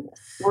honeymoon.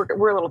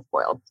 We're a little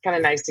spoiled. It's kind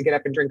of nice to get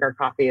up and drink our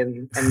coffee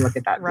and look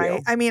at that right.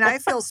 view. I mean, I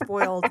feel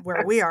spoiled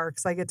where we are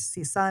because I get to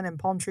see sun and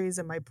palm trees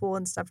and my pool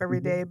and stuff every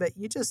day, but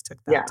you just took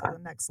that to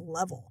the next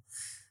level.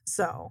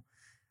 So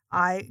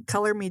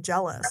color me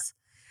jealous.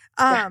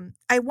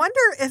 I wonder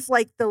if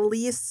like the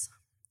lease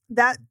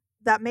that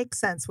makes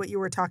sense what you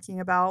were talking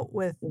about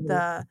with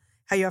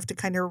how you have to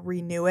kind of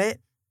renew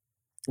it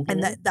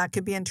and that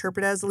could be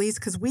interpreted as a lease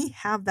because we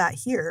have that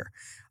here.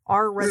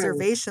 Our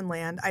reservation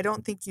land, I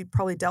don't think you'd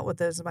probably dealt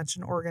with it as much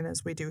in Oregon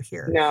as we do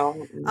here.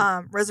 No.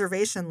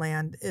 Reservation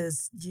land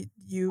is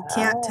you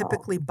can't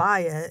typically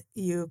buy it.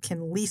 You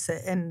can lease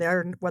it, and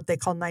they're what they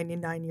call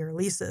 99-year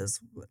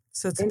leases.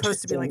 So it's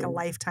supposed to be like a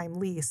lifetime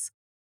lease.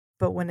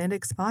 But when it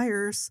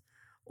expires,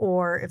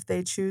 or if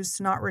they choose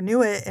to not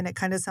renew it, and it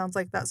kind of sounds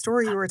like that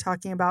story you were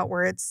talking about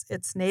where it's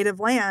native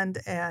land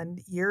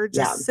and you're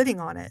just sitting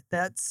on it.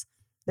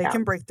 They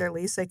can break their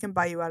lease. They can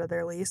buy you out of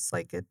their lease.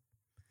 Like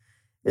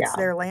it's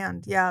their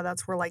land. Yeah,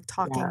 that's where like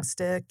Talking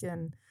Stick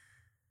and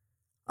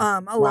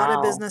a lot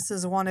of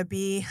businesses want to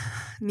be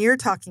near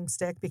Talking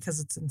Stick because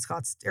it's in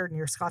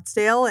near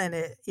Scottsdale and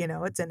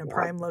it's in a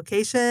prime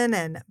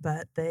location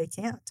but they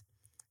can't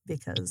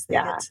because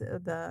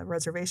the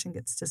reservation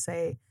gets to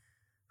say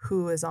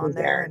who is on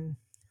there and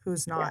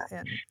who's not.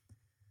 And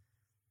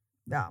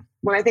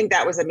well, I think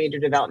that was a major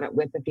development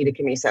with the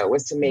fideicomiso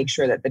was to make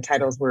sure that the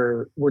titles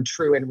were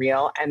true and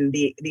real. And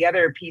the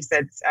other piece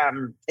that's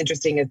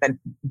interesting is that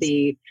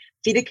the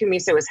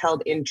fideicomiso is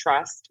held in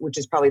trust, which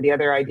is probably the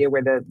other idea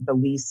where the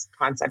lease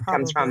concept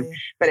comes from,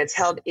 but it's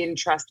held in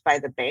trust by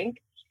the bank.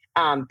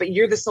 But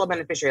you're the sole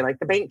beneficiary. Like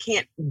the bank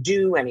can't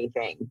do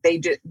anything.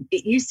 It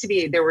used to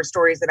be, there were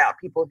stories about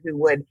people who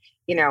would,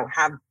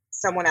 have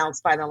someone else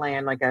buy the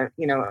land, like a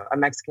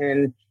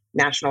Mexican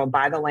national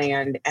buy the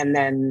land, and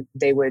then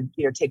they would,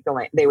 take the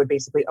land. They would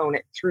basically own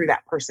it through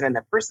that person, and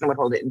the person would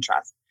hold it in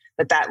trust.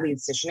 But that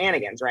leads to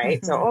shenanigans,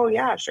 right? So, oh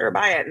yeah, sure,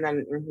 buy it, and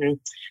then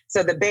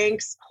so the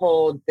banks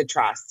hold the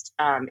trust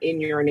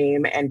in your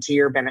name and to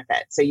your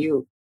benefit. So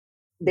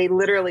they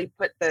literally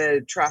put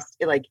the trust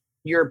like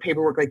your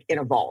paperwork like in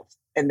a vault,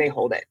 and they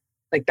hold it.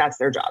 Like that's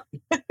their job.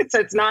 So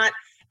it's not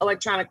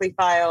electronically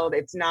filed.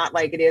 It's not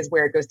like it is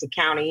where it goes to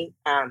county.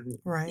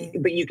 Right.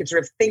 But you can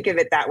sort of think of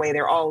it that way.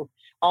 They're all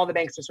the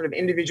banks are sort of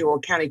individual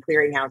county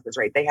clearinghouses,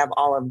 right? They have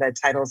all of the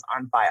titles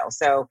on file.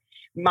 So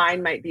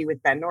mine might be with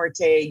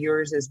Banorte,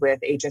 yours is with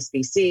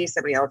HSBC,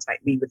 somebody else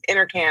might be with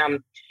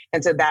Intercam.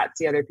 And so that's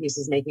the other piece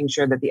is making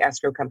sure that the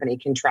escrow company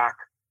can track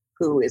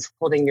who is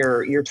holding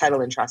your title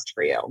and trust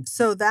for you.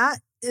 So that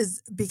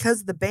is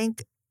because the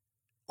bank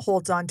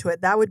holds on to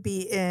it. That would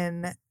be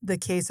in the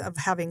case of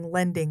having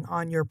lending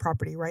on your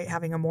property, right?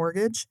 Having a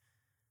mortgage.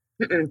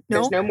 No?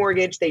 There's no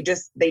mortgage. They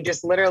just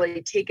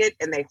literally take it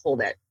and they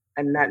hold it.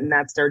 And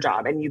that's their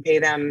job. And you pay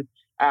them,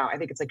 I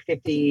think it's like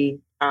 $50,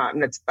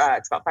 it's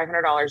about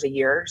 $500 a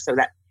year. So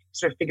that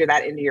sort of figure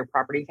that into your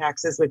property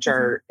taxes, which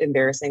are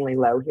embarrassingly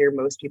low here.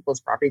 Most people's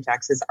property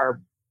taxes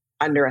are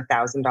under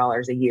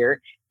 $1,000 a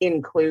year,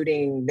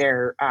 including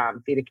their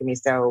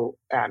fideicomiso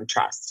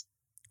trust.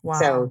 Wow.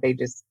 So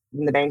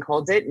the bank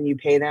holds it and you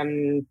pay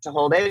them to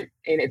hold it.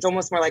 And it's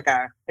almost more like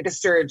a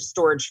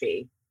storage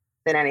fee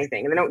than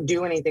anything. And they don't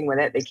do anything with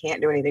it. They can't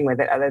do anything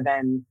with it other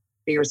than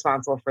be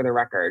responsible for the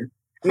record.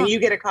 I mean,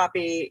 you get a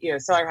copy,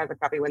 seller has a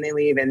copy when they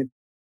leave,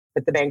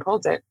 but the bank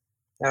holds it.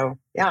 So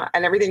yeah.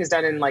 And everything is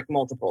done in like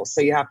multiples.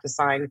 So you have to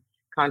sign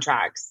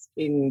contracts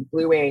in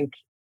blue ink.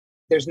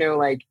 There's no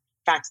like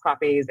fax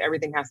copies.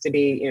 Everything has to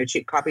be,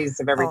 cheap copies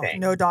of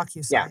everything. No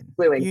DocuSign. Yeah,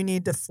 blue ink. You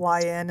need to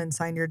fly in and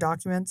sign your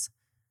documents?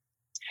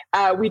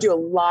 We do a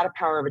lot of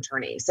power of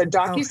attorney. So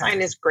DocuSign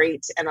is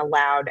great and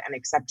allowed and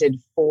accepted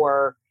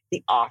for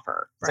the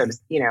offer, right.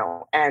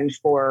 And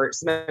for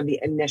some of the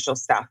initial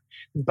stuff.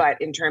 But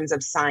in terms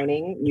of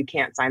signing, you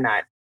can't sign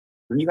that.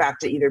 You have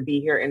to either be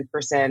here in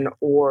person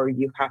or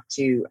you have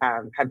to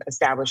have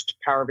established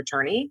power of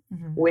attorney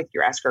with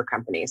your escrow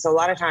company. So a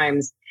lot of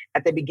times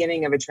at the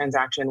beginning of a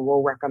transaction,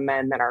 we'll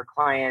recommend that our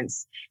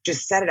clients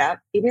just set it up,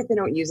 even if they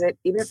don't use it,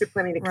 even if they're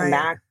planning to come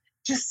back,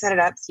 just set it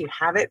up so you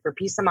have it for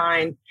peace of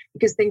mind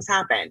because things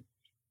happen.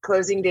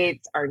 Closing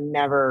dates are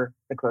never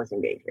the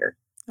closing date here.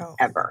 Oh.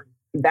 ever.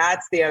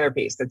 That's the other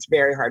piece that's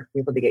very hard for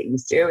people to get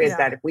used to is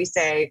that if we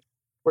say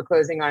we're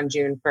closing on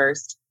June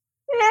 1st,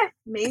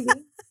 maybe.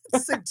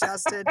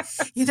 Suggested.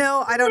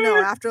 I don't know.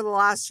 After the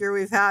last year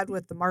we've had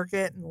with the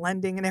market and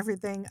lending and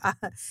everything,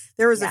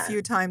 there was a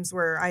few times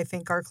where I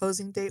think our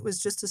closing date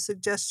was just a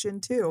suggestion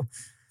too.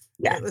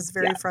 Yeah, it was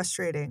very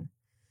frustrating.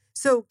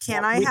 So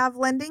can I have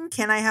lending?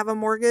 Can I have a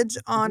mortgage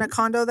on a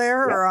condo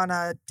there or on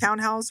a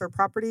townhouse or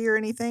property or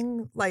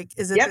anything? Like,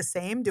 is it the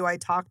same? Do I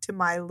talk to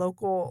my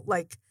local,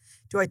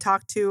 do I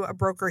talk to a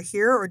broker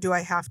here or do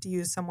I have to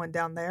use someone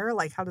down there?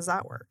 Like, how does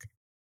that work?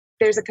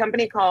 There's a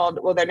company called,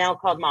 they're now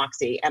called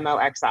Moxie,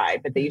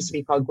 MOXI, but they used to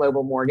be called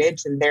Global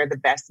Mortgage, and they're the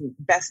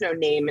best known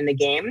name in the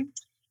game.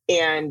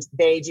 And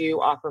they do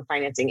offer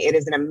financing. It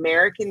is an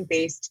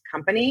American-based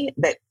company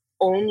that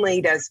only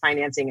does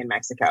financing in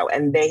Mexico.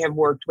 And they have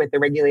worked with the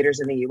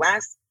regulators in the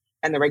US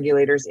and the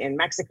regulators in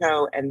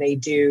Mexico, and they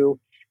do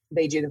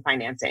the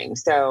financing.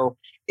 So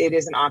it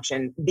is an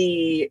option.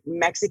 The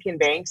Mexican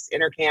banks,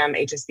 Intercam,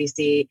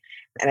 HSBC,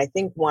 and I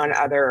think one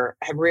other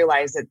have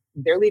realized that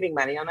they're leaving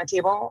money on the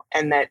table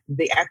and that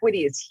the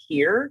equity is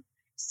here.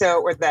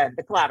 So, or the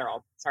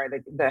collateral,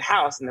 the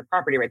house and the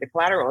property, right? The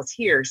collateral is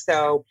here.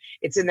 So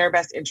it's in their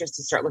best interest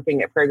to start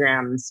looking at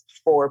programs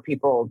for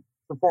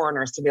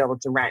foreigners to be able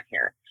to rent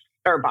here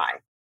or buy.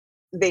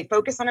 They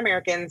focus on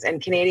Americans,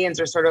 and Canadians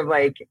are sort of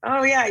like,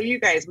 oh yeah, you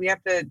guys, we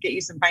have to get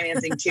you some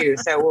financing too.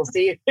 So we'll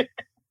see.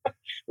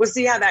 We'll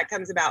see how that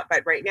comes about.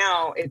 But right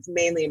now it's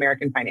mainly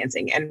American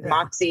financing, and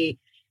Moxie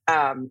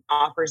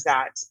offers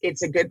that.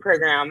 It's a good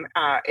program.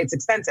 It's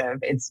expensive.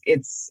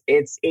 It's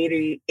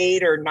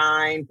 8 or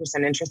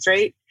 9% interest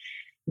rate,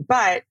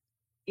 but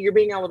you're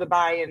being able to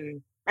buy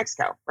in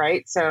Mexico,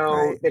 right?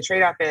 So the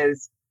trade-off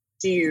is,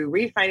 do you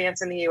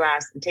refinance in the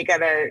US and take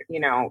out a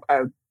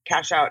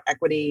cash out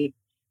equity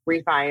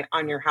refi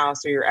on your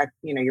house or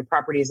your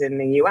properties in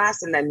the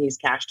US and then use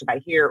cash to buy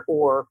here?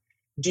 Or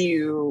do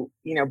you,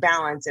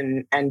 balance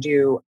and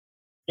do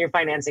your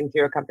financing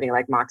through a company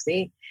like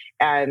Moxie?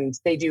 And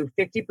they do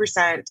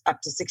 50%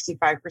 up to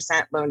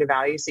 65% loan to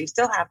value. So you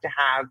still have to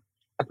have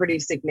a pretty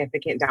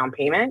significant down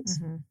payment.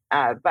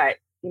 Mm-hmm. But,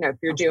 if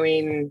you're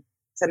doing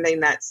something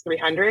that's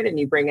 300 and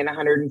you bring in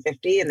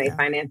 150 and they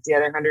finance the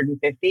other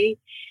 150,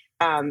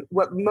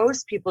 what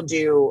most people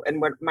do,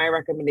 and what my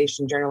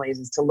recommendation generally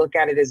is to look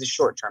at it as a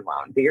short-term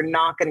loan, that you're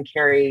not going to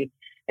carry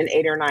an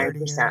 8 or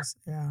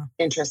 9%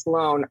 interest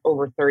loan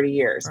over 30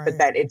 years, but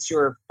that it's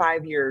your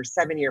 5-year,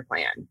 7-year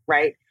plan,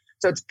 right?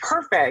 So it's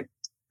perfect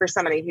for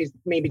somebody who's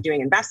maybe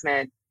doing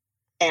investment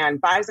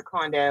and buys a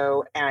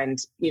condo and,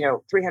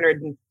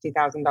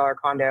 $350,000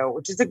 condo,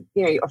 which is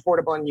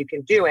affordable and you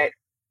can do it,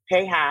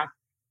 pay half,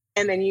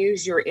 and then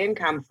use your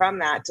income from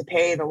that to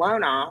pay the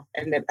loan off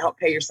and then help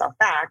pay yourself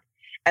back.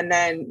 And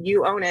then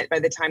you own it by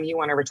the time you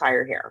want to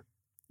retire here.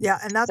 Yeah.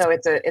 And that's so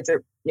it's a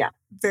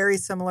very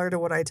similar to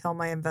what I tell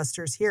my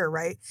investors here,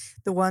 right?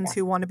 The ones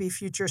who want to be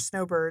future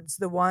snowbirds,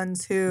 the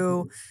ones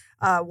who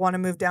want to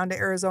move down to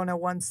Arizona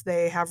once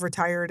they have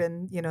retired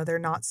and, they're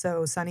not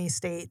so sunny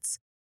states.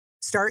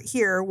 Start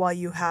here while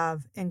you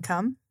have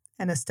income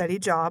and a steady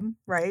job,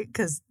 right?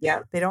 Because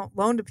they don't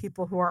loan to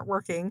people who aren't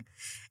working,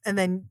 and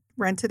then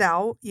rent it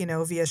out,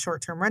 via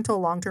short-term rental,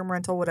 long-term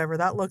rental, whatever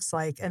that looks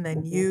like. And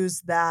then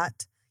use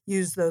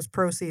those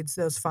proceeds,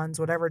 those funds,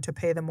 whatever, to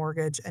pay the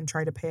mortgage and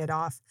try to pay it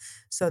off,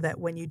 so that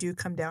when you do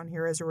come down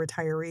here as a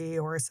retiree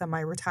or a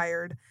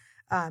semi-retired,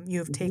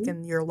 you've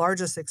taken your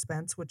largest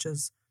expense, which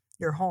is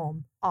your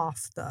home, off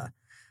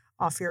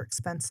your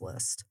expense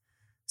list.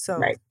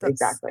 So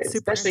exactly.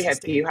 Especially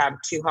if you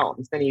have 2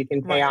 homes, then you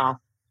can pay off,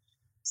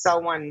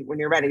 sell one when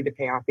you're ready to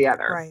pay off the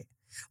other. Right.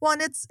 Well,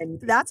 and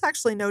that's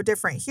actually no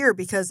different here,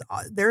 because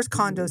there's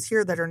condos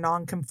here that are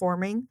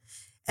non-conforming.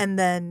 And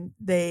then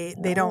they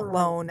don't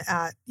loan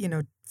at,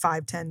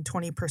 5, 10,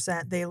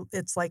 20%.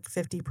 It's like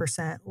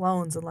 50%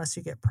 loans unless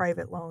you get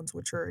private loans,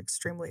 which are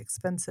extremely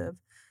expensive.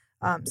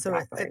 So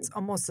it's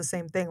almost the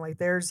same thing. Like,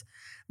 there's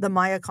the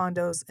Maya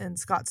condos in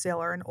Scottsdale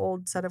are an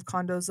old set of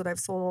condos that I've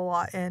sold a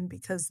lot in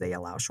because they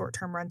allow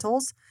short-term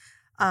rentals.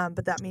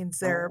 But that means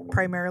they're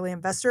primarily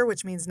investor,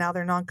 which means now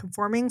they're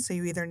non-conforming. So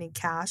you either need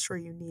cash or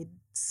you need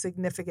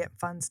significant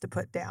funds to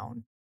put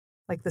down.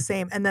 Like the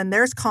same. And then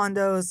there's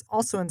condos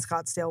also in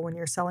Scottsdale. When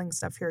you're selling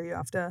stuff here, you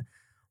have to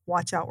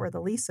watch out where the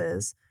lease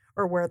is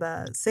or where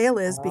the sale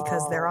is,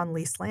 because they're on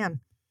leased land.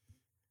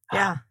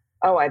 Yeah.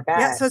 Oh, I bet.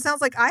 Yeah. So it sounds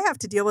like I have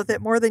to deal with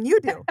it more than you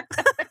do.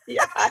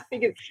 Yeah. I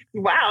think it's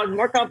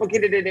more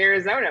complicated in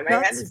Arizona. My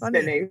head is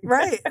spinning.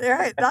 Right.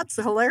 That's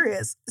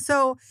hilarious.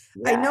 So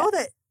I know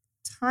that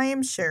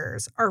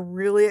timeshares are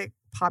really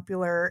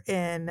popular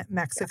in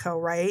Mexico,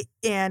 right?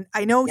 And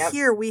I know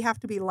here we have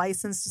to be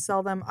licensed to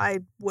sell them.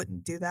 I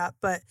wouldn't do that,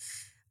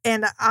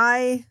 and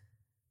I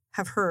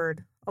have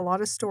heard a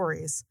lot of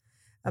stories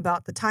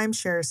about the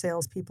timeshare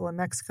salespeople in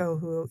Mexico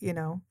who,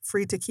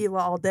 free tequila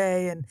all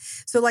day. And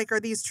so, are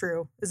these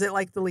true? Is it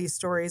like the lease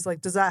stories?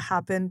 Like, does that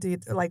happen? Do you,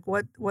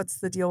 what's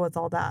the deal with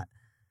all that?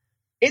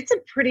 It's a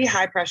pretty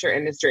high pressure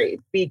industry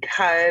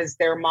because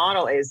their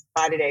model is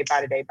buy today,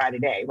 buy today, buy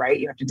today, right?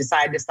 You have to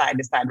decide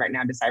right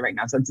now, decide right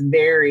now. So it's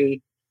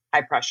very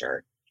high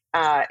pressure.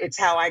 It's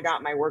how I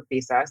got my work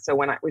visa. So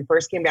when we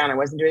first came down, I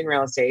wasn't doing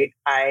real estate.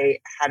 I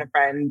had a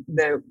friend,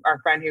 our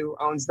friend who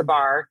owns the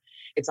bar.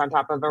 It's on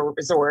top of a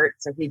resort.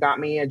 So he got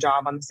me a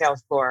job on the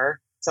sales floor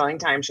selling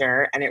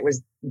timeshare. And it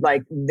was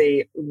like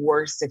the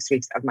worst 6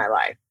 weeks of my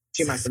life,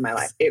 2 months of my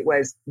life. It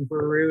was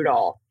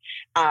brutal.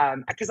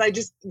 Because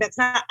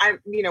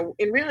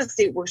in real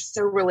estate, we're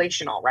so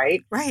relational,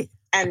 right? Right.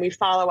 And we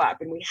follow up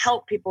and we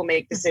help people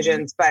make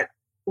decisions, but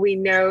we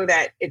know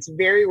that it's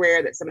very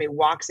rare that somebody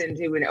walks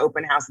into an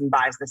open house and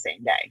buys the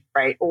same day,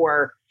 right?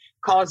 Or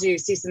calls you,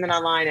 sees something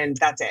online, and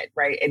that's it,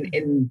 right?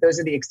 And those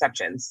are the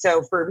exceptions.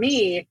 So for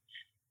me,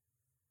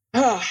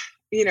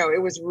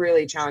 it was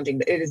really challenging.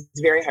 It is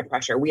very high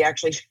pressure. We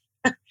actually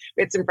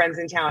we had some friends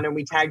in town and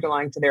we tagged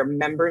along to their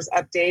members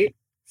update,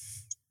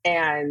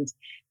 and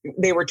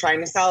they were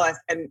trying to sell us,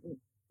 and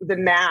the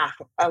math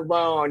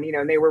alone,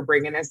 they were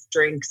bringing us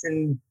drinks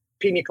and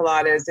pina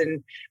coladas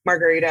and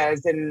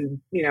margaritas, and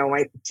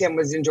Tim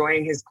was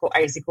enjoying his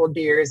icy cold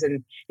beers,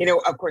 and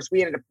of course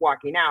we ended up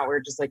walking out. We're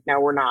just like, no,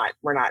 we're not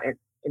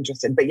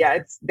interested. But yeah,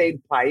 they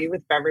ply you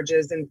with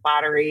beverages and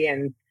flattery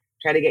and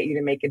try to get you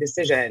to make a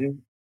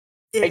decision.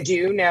 I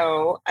do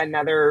know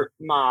another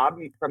mob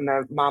from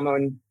the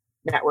Mom-Owned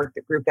Network,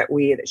 the group that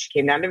she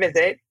came down to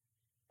visit,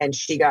 and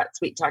she got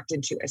sweet talked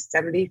into a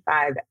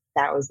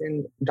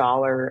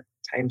 $75,000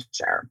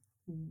 timeshare.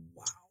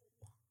 Wow.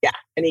 Yeah.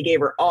 And he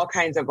gave her all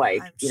kinds of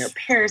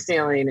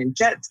parasailing and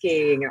jet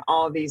skiing and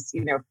all of these,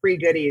 free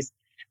goodies.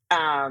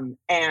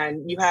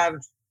 And you have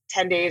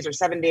 10 days or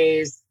 7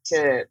 days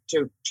to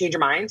change your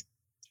mind.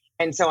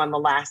 And so on the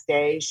last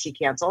day, she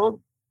canceled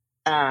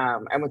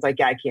and was like,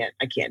 yeah,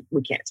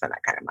 we can't spend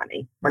that kind of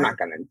money. We're not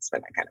going to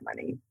spend that kind of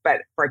money.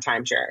 But for a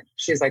timeshare,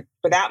 she's like,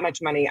 for that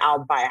much money,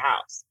 I'll buy a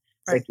house.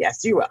 It's like,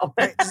 yes, you will.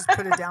 Right. Just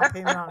put a down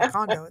payment on a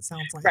condo, it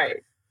sounds like.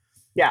 Right.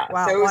 Yeah.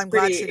 Wow. So I'm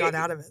glad she got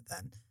out of it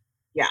then.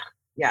 Yeah.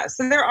 Yeah.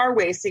 So there are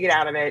ways to get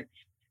out of it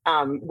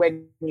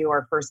when you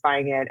are first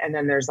buying it. And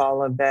then there's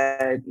all of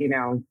the,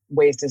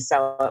 ways to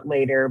sell it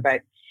later.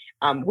 But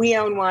we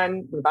own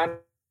one. We bought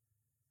it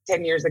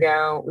 10 years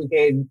ago. We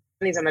paid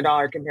pennies on the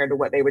dollar compared to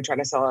what they would try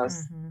to sell it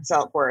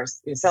for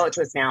us, sell it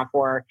to us now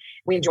for.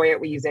 We enjoy it.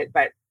 We use it.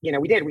 But,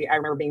 we did. I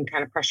remember being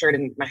kind of pressured,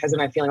 and my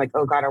husband and I feeling like,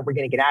 oh God, are we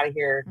going to get out of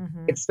here?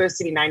 It's supposed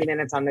to be 90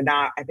 minutes on the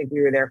dot. I think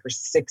we were there for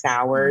 6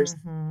 hours,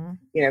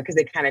 because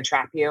they kind of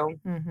trap you.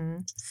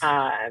 And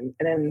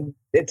then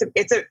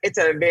it's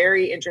a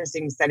very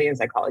interesting study in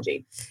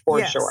psychology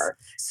for sure.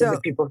 So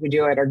the people who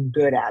do it are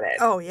good at it.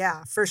 Oh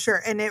yeah, for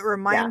sure. And it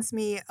reminds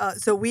me,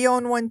 so we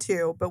own one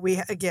too, but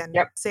we, again,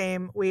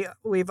 same,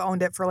 we've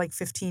owned it for like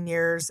 15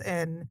 years,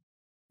 and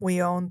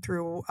we own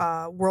through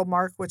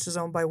Worldmark, which is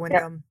owned by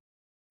Wyndham.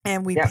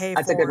 And we pay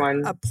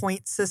for a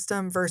point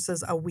system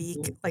versus a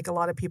week, like a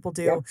lot of people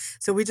do.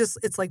 So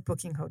it's like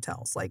booking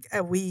hotels. Like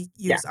we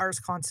use ours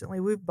constantly.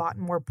 We've bought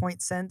more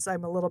points since.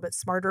 I'm a little bit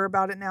smarter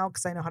about it now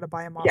because I know how to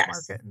buy them off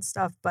market and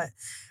stuff. But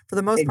for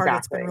the most part,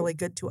 it's been really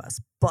good to us.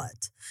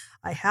 But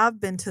I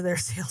have been to their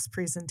sales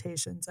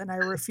presentations, and I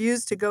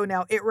refuse to go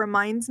now. It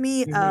reminds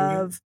me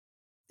of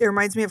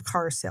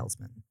car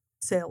salesmen,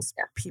 sales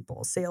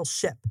people, sales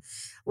ship.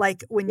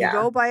 Like when you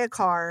go buy a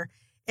car,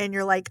 and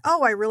you're like,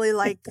 oh, I really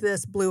like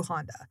this blue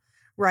Honda,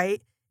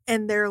 right?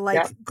 And they're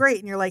like, great.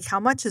 And you're like, how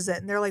much is it?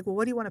 And they're like, well,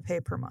 what do you want to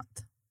pay per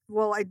month?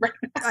 Well, I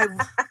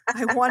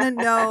want to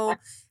know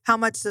how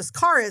much this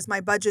car is.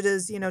 My budget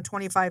is,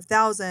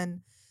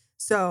 $25,000.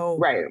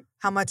 So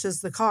how much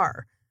is the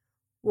car?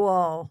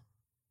 Well,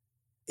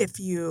 if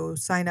you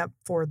sign up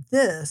for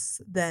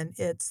this, then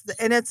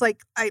it's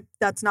like,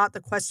 that's not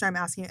the question I'm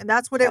asking. And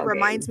that's what it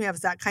reminds me of,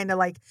 is that kind of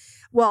like,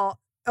 well,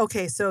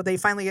 okay, so they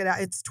finally get out.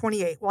 It's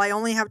 28. Well, I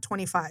only have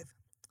 25.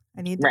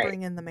 I need to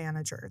bring in the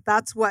manager.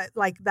 That's what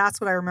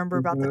I remember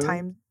about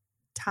the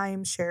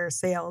timeshare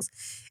sales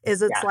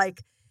is it's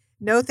like,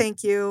 no,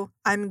 thank you.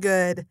 I'm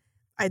good.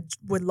 I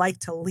would like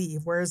to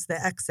leave. Where's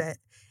the exit?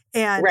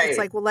 And it's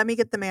like, well, let me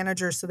get the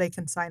manager so they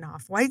can sign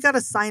off. Why you got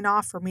to sign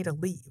off for me to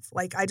leave?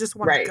 Like, I just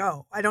want to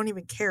go. I don't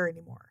even care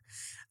anymore.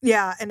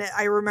 Yeah. And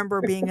I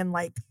remember being in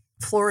like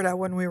Florida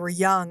when we were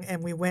young,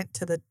 and we went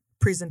to the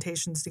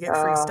presentations to get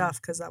free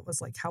stuff because that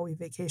was like how we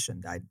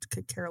vacationed. I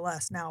could care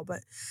less now, but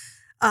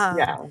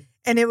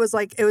and it was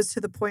to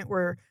the point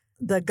where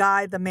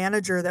the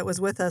manager that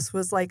was with us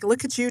was like,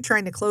 look at you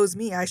trying to close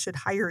me, I should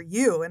hire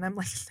you. And I'm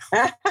like,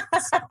 no,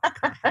 that's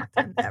not gonna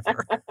happen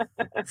ever.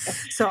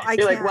 So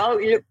you're like,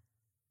 well, you're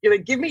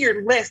like, give me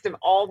your list of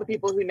all the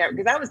people who never,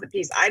 because that was the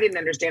piece I didn't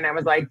understand. I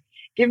was like,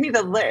 give me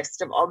the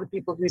list of all the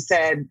people who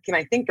said, can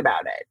I think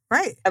about it?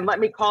 Right. And let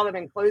me call them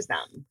and close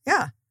them.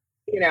 Yeah.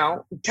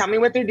 Tell me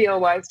what their deal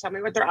was, tell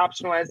me what their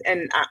option was.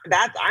 And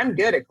I'm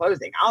good at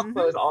closing. I'll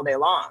close all day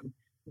long,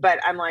 but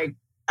I'm like,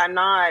 I'm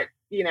not,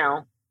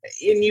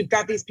 and you've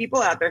got these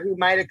people out there who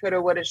might've,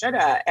 coulda, woulda,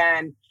 shoulda,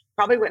 and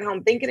probably went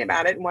home thinking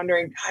about it and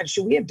wondering, God,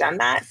 should we have done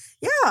that?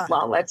 Yeah.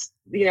 Well, let's,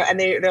 and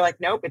they're like,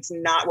 nope, it's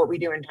not what we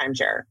do in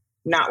timeshare.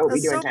 not what we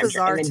That's do in so timeshare.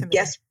 bizarre And to then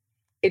me.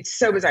 it's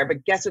so bizarre,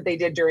 but guess what they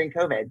did during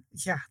COVID?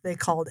 Yeah, they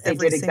called They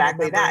every did single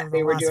exactly member that. of They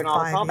the were last doing all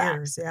the 5 callbacks.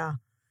 years. Yeah.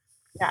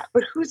 Yeah,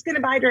 but who's going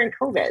to buy during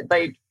COVID?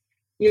 Like,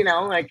 you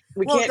know, like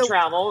we Well, can't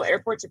travel.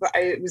 Airports.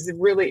 It was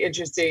really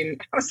interesting.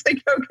 I was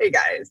like, okay,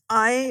 guys.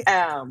 I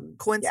Yeah.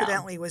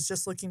 coincidentally was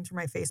just looking through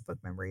my Facebook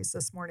memories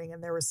this morning,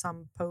 and there was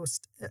some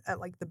post at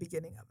like the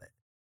beginning of it.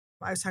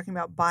 I was talking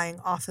about buying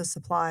office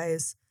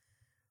supplies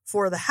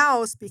for the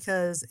house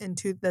because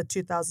into the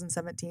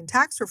 2017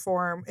 tax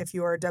reform, if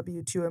you are a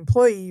W-2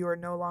 employee, you are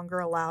no longer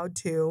allowed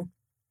to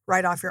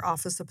write off your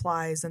office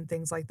supplies and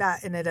things like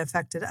that. And it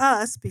affected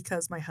us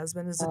because my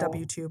husband is a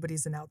W-2, but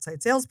he's an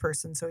outside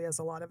salesperson, so he has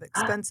a lot of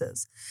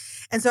expenses.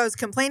 And so I was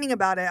complaining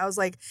about it. I was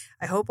like,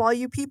 I hope all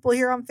you people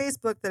here on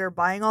Facebook that are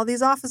buying all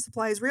these office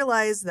supplies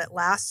realize that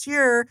last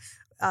year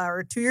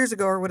or 2 years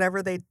ago or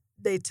whatever,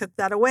 they took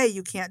that away.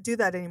 You can't do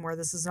that anymore.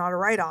 This is not a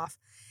write-off.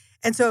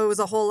 And so it was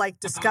a whole like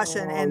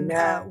discussion.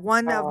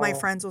 One of my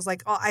friends was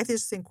like, oh, I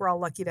just think we're all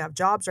lucky to have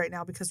jobs right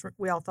now because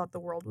we all thought the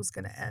world was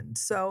going to end.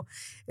 So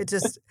it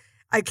just,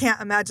 I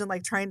can't imagine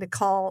like trying to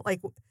call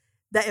like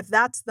that. If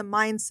that's the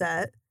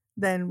mindset,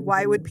 then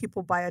why would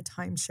people buy a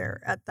timeshare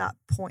at that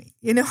point?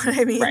 You know what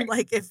I mean? Right.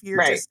 Like if you're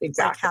Right, just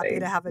exactly. like happy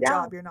to have a Yeah.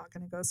 job, you're not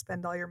going to go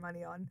spend all your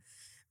money on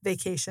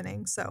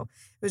vacationing. So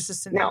it was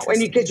just an No,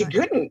 and interesting because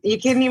time. you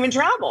couldn't even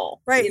travel,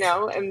 Right. you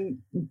know, and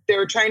they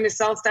were trying to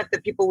sell stuff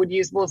that people would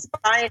use. Well,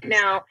 buy it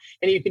now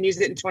and you can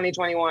use it in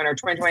 2021 or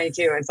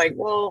 2022. And it's like,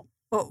 well,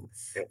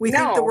 we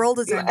think the no. world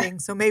is ending,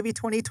 so maybe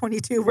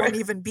 2022 won't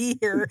even be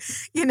here,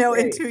 you know,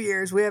 in Right. 2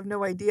 years. We have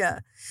no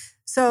idea.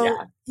 So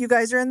Yeah. you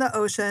guys are in the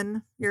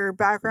ocean. Your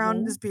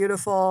background is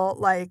beautiful.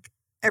 Like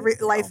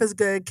life is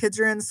good. Kids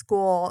are in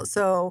school.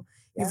 So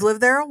you've lived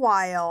there a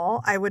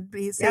while. I would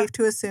be safe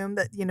to assume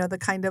that, you know, the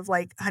kind of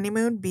like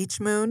honeymoon, beach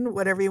moon,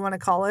 whatever you want to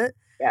call it,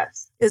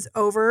 is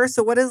over.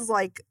 So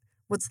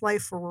what's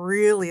life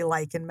really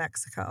like in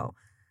Mexico?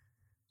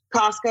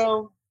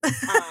 Costco,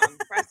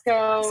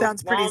 Fresco,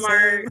 Sounds pretty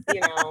Walmart, same.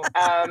 you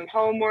know,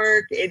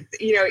 homework. It's,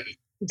 you know,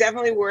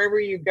 definitely wherever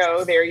you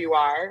go, there you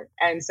are.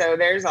 And so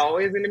there's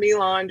always going to be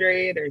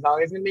laundry. There's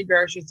always going to be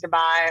groceries to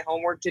buy,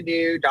 homework to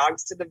do,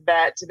 dogs to the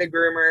vet, to the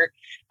groomer.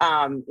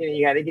 You know,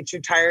 you got to get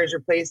your tires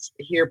replaced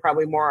here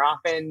probably more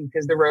often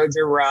because the roads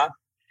are rough.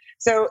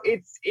 So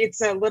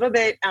it's a little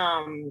bit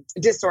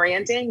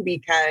disorienting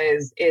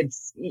because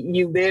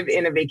you live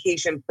in a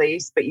vacation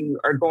place, but you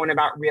are going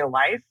about real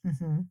life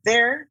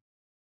there.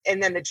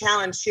 And then the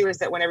challenge too is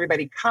that when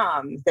everybody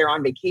comes, they're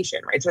on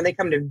vacation, right? So when they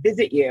come to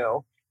visit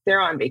you,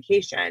 they're on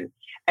vacation.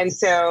 And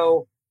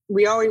so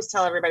we always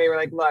tell everybody, we're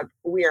like, look,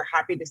 we are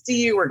happy to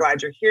see you. We're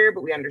glad you're here,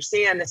 but we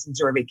understand this is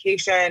your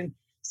vacation.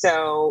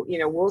 So, you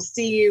know, we'll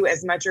see you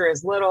as much or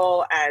as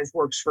little as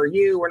works for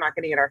you. We're not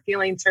going to get our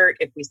feelings hurt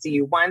if we see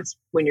you once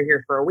when you're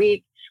here for a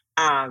week.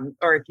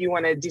 Or if you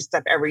want to do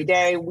stuff every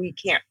day, we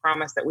can't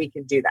promise that we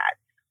can do that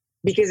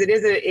because it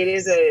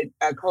is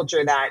a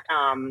culture that,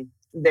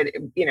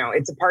 you know,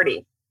 it's a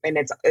party and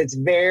it's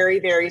very,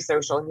 very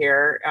social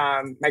here.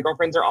 My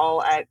girlfriends are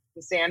all at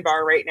the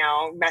sandbar right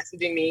now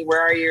messaging me, where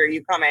are you? Are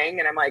you coming?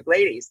 And I'm like,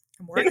 ladies,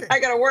 I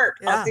got to work.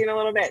 Yeah. I'll see you in a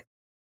little bit.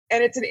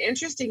 And it's an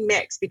interesting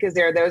mix because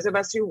there are those of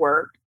us who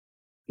work,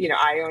 you know,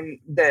 I own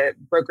the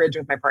brokerage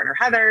with my partner,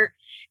 Heather.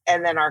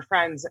 And then our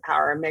friends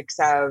are a mix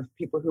of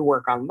people who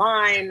work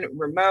online,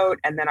 remote,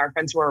 and then our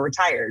friends who are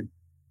retired.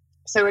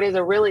 So it is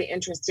a really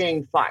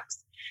interesting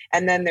flux.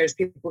 And then there's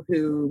people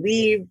who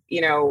leave,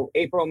 you know,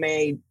 April,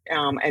 May,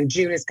 and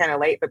June is kind of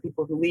late, but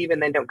people who leave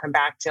and then don't come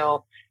back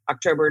till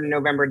October,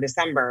 November,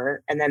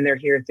 December. And then they're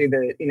here through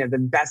the, you know, the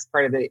best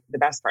part of the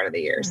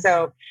year. Mm-hmm.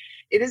 So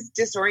it is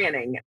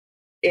disorienting.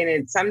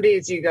 And some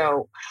days you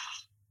go,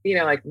 you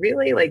know, like,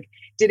 really? Like,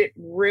 did it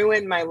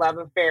ruin my love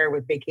affair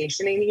with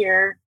vacationing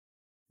here?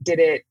 Did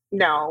it?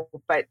 No.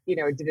 But, you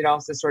know, did it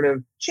also sort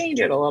of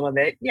change it a little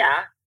bit?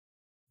 Yeah.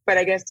 But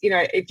I guess, you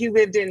know, if you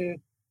lived in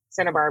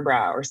Santa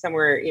Barbara or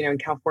somewhere, you know, in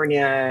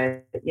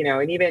California, you know,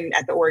 and even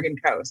at the Oregon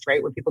coast,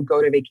 right, where people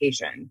go to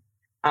vacation,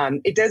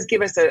 it does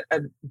give us a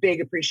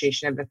big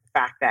appreciation of the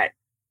fact that,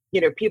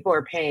 you know, people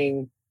are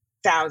paying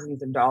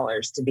thousands of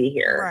dollars to be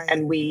here, right,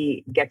 and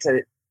we get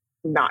to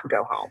not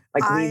go home.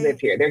 Like, we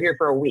live here. They're here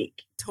for a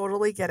week.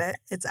 Totally get it.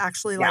 It's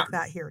actually like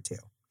that here too.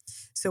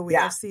 So we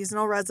have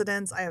seasonal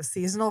residents. I have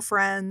seasonal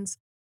friends.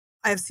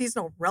 I have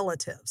seasonal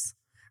relatives,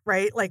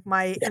 right? Like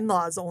my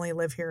in-laws only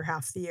live here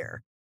half the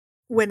year.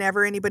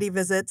 Whenever anybody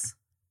visits,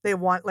 they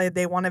want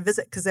to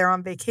visit because they're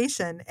on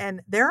vacation.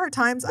 And there are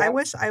times I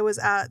wish I was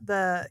at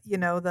the, you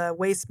know, the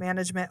Waste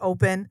Management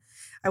Open.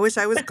 I wish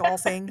I was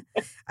golfing.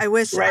 I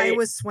wish I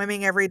was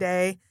swimming every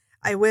day.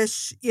 I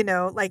wish, you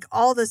know, like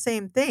all the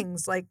same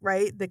things, like,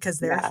 right, because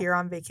they're here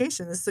on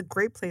vacation. This is a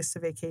great place to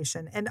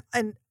vacation.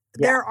 And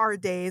there are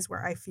days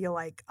where I feel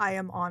like I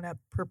am on a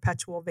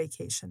perpetual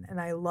vacation and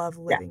I love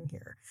living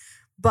here.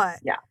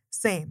 But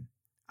same,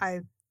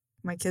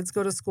 my kids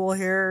go to school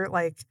here.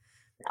 Like,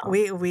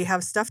 We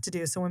have stuff to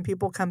do. So when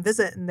people come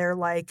visit and they're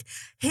like,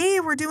 hey,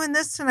 we're doing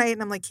this tonight.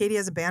 And I'm like, Katie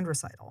has a band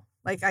recital.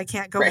 Like, I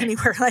can't go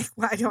anywhere.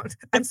 Like,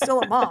 I'm still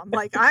a mom.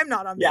 Like, I'm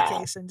not on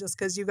vacation just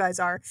because you guys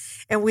are.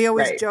 And we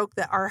always joke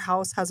that our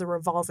house has a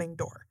revolving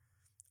door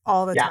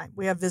all the time.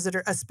 We have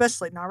visitors,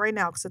 especially not right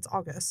now because it's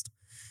August.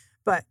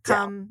 But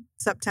come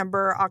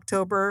September,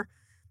 October,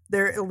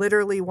 there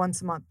literally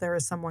once a month, there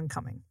is someone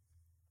coming.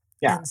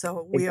 Yeah. And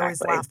so we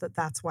always laugh that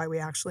that's why we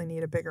actually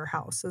need a bigger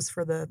house, is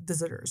for the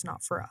visitors,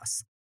 not for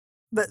us.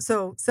 But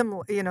so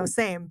similar,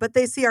 same, but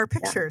they see our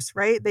pictures,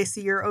 right? They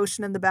see your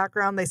ocean in the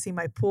background. They see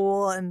my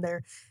pool, and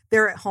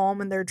they're at home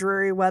in their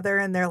dreary weather,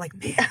 and they're like,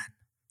 man,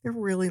 they're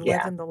really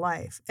living the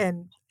life.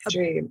 And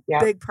a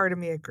big part of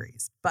me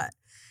agrees, but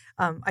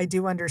I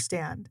do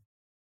understand.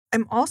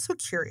 I'm also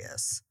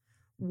curious,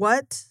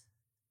 what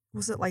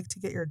was it like to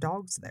get your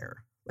dogs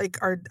there? Like,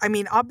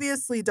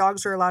 obviously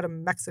dogs are allowed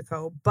in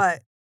Mexico,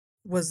 but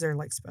was there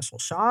like special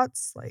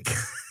shots? Like,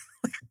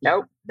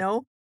 nope.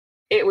 No?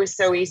 It was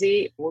so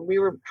easy. When we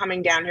were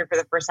coming down here for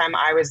the first time,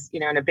 I was,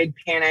 in a big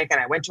panic, and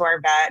I went to our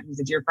vet, who's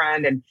a dear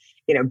friend, and,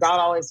 got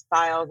all his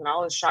files and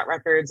all his shot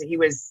records. He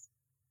was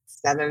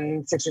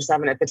 6 or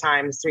 7 at the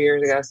time, 3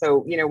 years ago. So,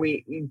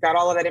 we got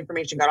all of that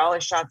information, got all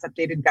his shots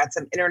updated, got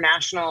some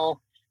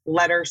international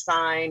letters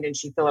signed, and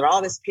she filled out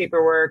all this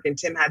paperwork. And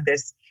Tim had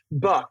this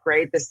book,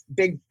 right? This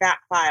big fat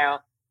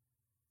file.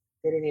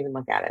 They didn't even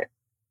look at it.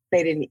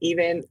 They didn't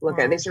even look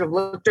at it. They sort of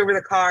looked over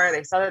the car.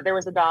 They saw that there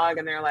was a dog,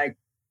 and they're like,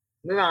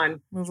 move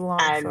along,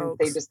 and folks.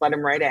 They just let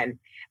him right in.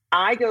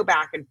 I go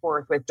back and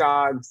forth with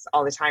dogs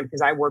all the time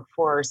because I work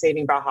for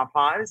Saving Baja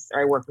Paws,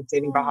 or I work with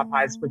Saving Baja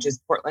Paws, which is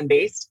Portland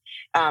based.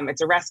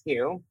 It's a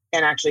rescue,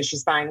 and actually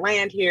she's buying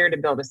land here to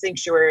build a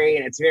sanctuary,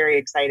 and it's very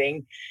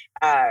exciting.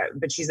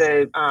 But she's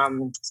a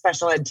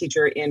special ed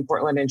teacher in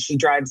Portland, and she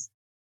drives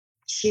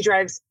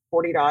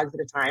 40 dogs at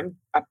a time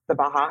up the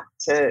Baja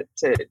to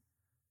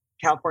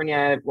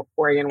California,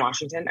 Oregon,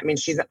 Washington. I mean,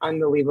 she's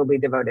unbelievably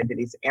devoted to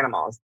these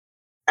animals.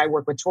 I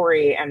work with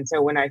Tori, and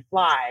so when I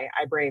fly,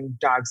 I bring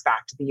dogs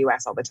back to the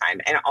U.S. all the time.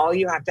 And all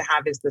you have to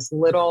have is this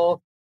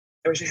little,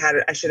 I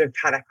should have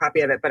had a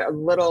copy of it, but a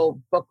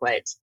little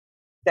booklet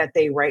that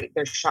they write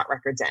their shot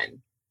records in,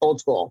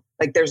 old school.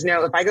 Like,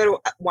 if I go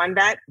to one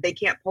vet, they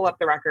can't pull up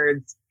the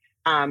records.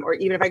 Or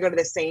even if I go to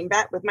the same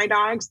vet with my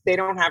dogs, they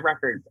don't have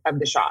records of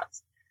the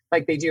shots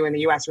like they do in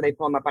the U.S. where they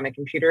pull them up on a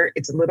computer.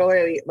 It's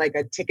literally like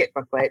a ticket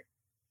booklet.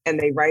 And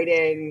they write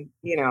in,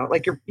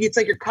 it's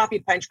like your coffee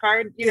punch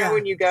card,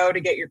 when you go to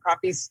get your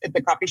coffees at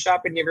the coffee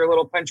shop and you have your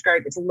little punch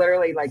card. It's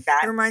literally like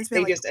that. It reminds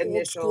me of like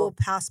old school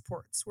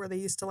passports where they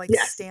used to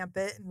stamp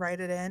it and write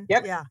it in.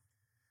 Yep. Yeah.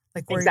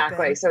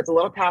 Exactly. So it's a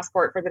little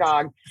passport for the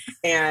dog.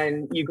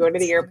 And you go to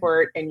the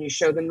airport and you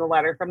show them the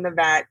letter from the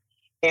vet.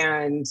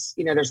 And,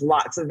 there's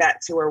lots of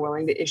vets who are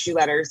willing to issue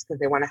letters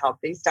because they want to help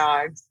these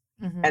dogs.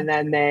 Mm-hmm. And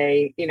then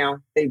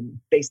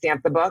they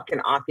stamp the book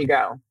and off you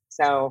go.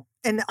 So.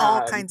 And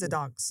all kinds of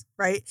dogs,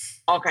 right?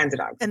 All kinds of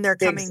dogs. And they're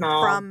coming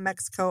from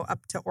Mexico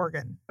up to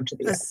Oregon, up to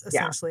the US.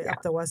 Essentially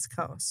up the West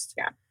Coast.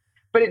 Yeah.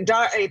 But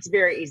it's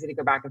very easy to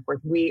go back and forth.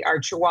 Our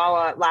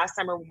Chihuahua, last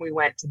summer when we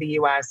went to the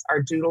US, our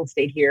Doodle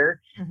stayed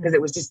here because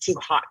it was just too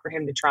hot for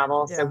him to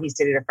travel. Yeah. So he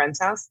stayed at a friend's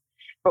house.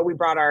 But we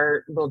brought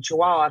our little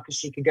Chihuahua because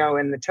she could go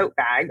in the tote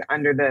bag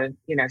under the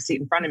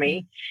seat in front of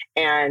me.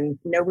 And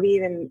nobody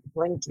even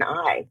blinked an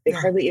eye. They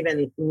hardly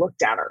even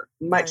looked at her,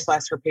 much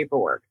less her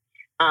paperwork.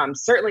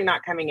 Certainly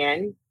not coming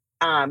in.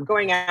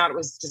 Going out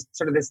was just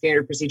sort of the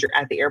standard procedure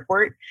at the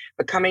airport,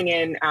 but coming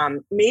in,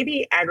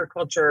 maybe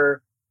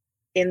agriculture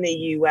in the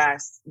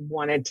U.S.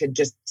 wanted to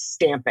just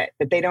stamp it,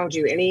 but they don't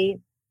do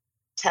any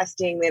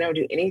testing. They don't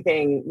do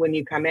anything when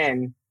you come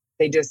in.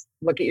 They just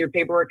look at your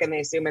paperwork and they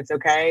assume it's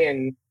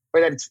okay,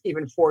 or that it's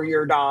even for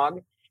your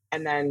dog,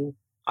 and then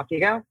off you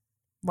go.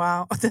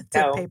 Wow.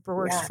 The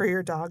paperwork's for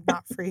your dog,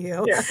 not for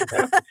you. Yeah.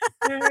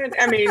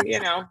 I mean,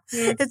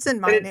 it's in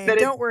my name.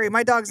 Don't worry.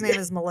 My dog's name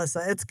is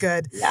Melissa. It's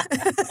good. Yeah.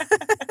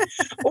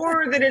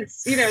 Or that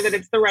it's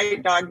the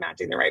right dog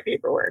matching the right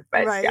paperwork.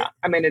 But yeah,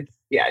 I mean,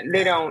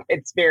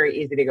 it's very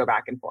easy to go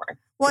back and forth.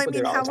 Well, I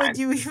mean, how would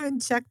you even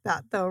check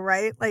that though,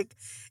 right? Like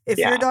if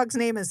your dog's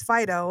name is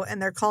Fido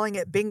and they're calling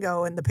it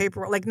Bingo in the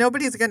paperwork, like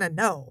nobody's going to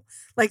know.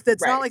 Like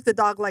that's not like the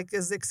dog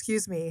is,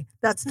 excuse me,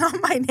 that's not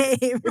my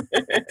name.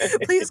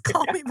 Please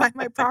call me by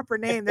my proper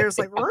name. There's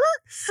like,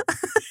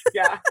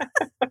 yeah.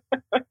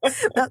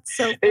 That's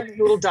so funny. It's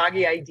a little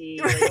doggy ID,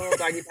 a little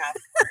doggy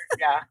passport.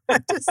 Yeah.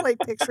 I'm just like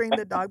picturing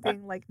the dog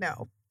being like,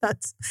 no,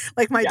 that's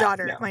like my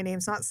daughter. No. My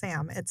name's not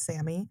Sam. It's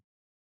Sammy.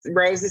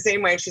 Rose the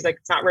same way. She's like,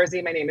 it's not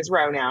Rosie. My name is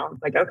Ro now.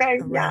 Like, okay.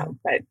 Ro. Yeah.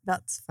 But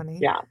that's funny.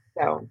 Yeah.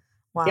 So,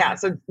 wow. Yeah.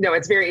 So no,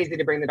 it's very easy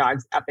to bring the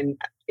dogs up and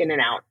in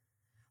and out.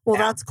 Well,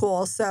 that's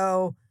cool.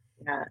 So,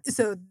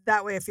 so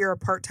that way, if you're a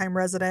part-time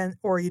resident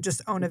or you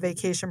just own a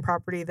vacation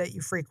property that you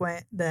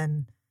frequent,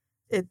 then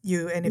if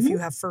you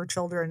have fur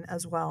children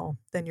as well,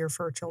 then your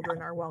fur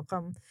children are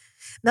welcome.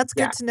 That's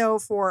good to know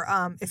for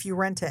if you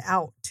rent it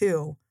out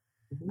too,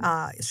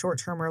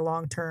 short-term or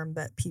long-term,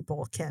 that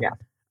people can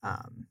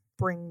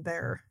bring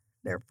their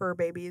They're fur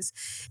babies.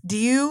 Do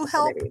you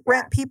help babies,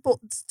 rent people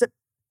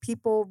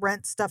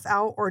rent stuff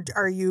out, or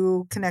are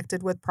you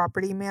connected with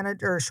property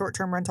manager or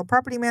short-term rental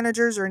property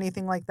managers or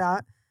anything like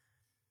that?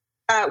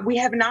 We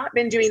have not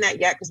been doing that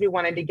yet because we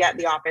wanted to get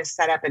the office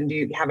set up and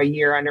have a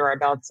year under our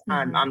belts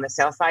on the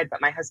sales side.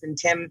 But my husband,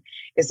 Tim,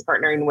 is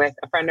partnering with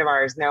a friend of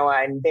ours,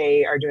 Noah, and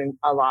they are doing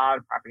a lot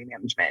of property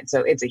management.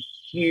 So it's a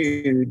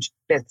huge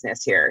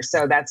business here.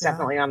 So that's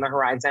definitely on the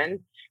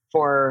horizon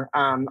for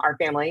our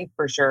family,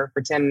 for sure,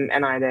 for Tim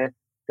and I to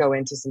go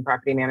into some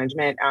property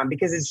management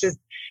because it's just,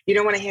 you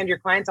don't want to hand your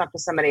clients off to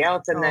somebody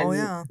else. And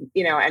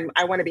and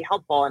I want to be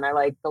helpful and I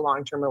like the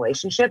long-term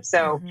relationship.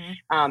 So,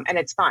 and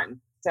it's fun.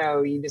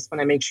 So you just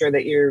want to make sure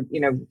that you're,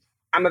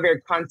 I'm a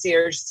very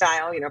concierge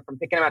style, from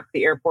picking them up at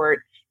the airport,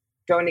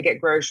 going to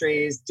get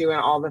groceries, doing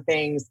all the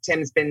things.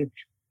 Tim's been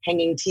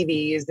hanging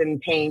TVs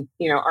and paint,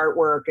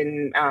 artwork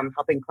and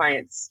helping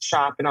clients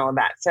shop and all of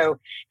that. So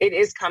it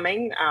is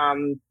coming.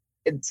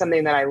 It's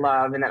something that I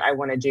love and that I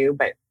want to do,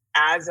 but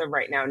as of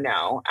right now,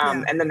 no.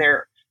 And then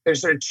there's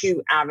sort of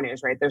two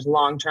avenues, right? There's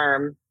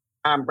long-term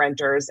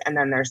renters and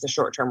then there's the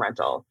short-term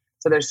rental.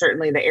 So there's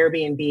certainly the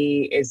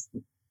Airbnb is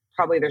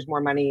probably there's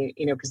more money,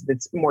 because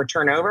it's more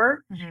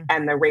turnover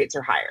and the rates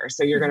are higher.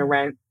 So you're going to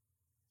rent,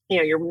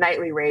 your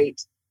nightly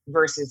rate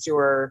versus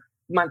your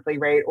monthly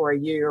rate or a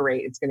year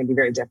rate. It's going to be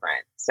very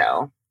different.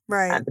 So,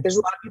 but there's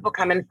a lot of people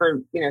coming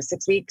for,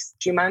 6 weeks,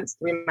 2 months,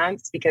 3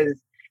 months, because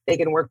they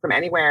can work from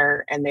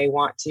anywhere and they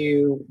want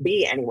to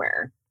be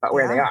anywhere but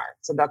where they are.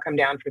 So they'll come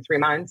down for 3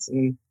 months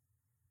and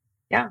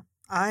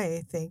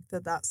I think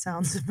that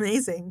sounds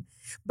amazing.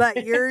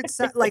 But you're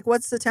like,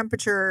 what's the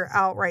temperature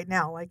out right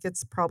now? Like,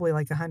 it's probably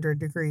like 100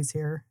 degrees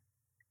here.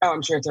 Oh,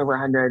 I'm sure it's over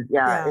 100.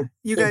 Yeah.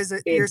 You guys,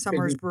 your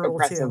summer's brutal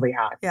oppressively too.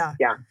 hot. Yeah.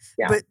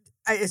 But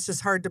it's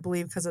just hard to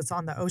believe because it's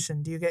on the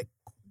ocean.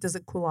 Does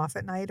it cool off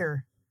at night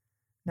or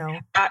no?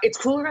 It's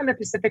cooler on the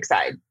Pacific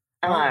side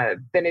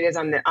than it is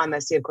on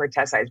the Sea of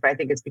Cortez side. But I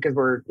think it's because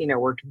we're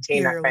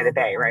contained by the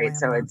bay, right?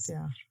 So it's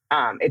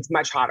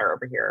much hotter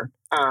over here.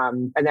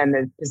 And then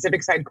the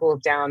Pacific side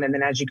cools down. And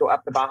then as you go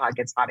up the Baja, it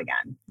gets hot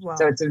again. Wow.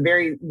 So it's a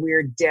very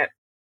weird dip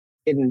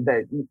in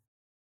the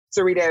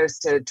Cerritos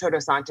to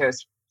Todos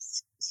Santos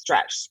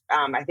stretch.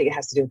 I think it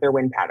has to do with their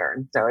wind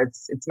pattern. So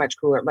it's much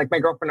cooler. Like my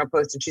girlfriend will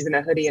post it. She's in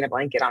a hoodie and a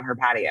blanket on her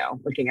patio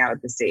looking out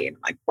at the sea. And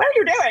I'm like, what are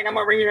you doing? I'm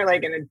over here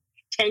like in a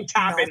tank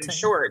top and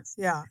shorts.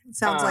 Yeah. It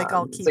sounds like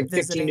I'll keep like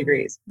visiting 15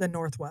 degrees. The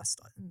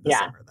Northwest in the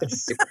summer.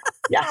 It's super,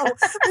 I'll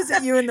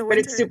visit you in the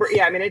winter. But it's super,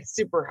 it's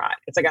super hot.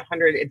 It's like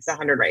 100, it's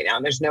 100 right now.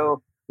 And there's not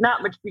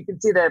much, you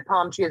can see the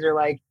palm trees are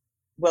like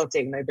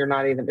wilting. Like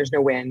there's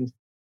no wind.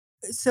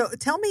 So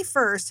tell me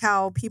first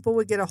how people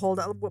would get a hold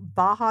of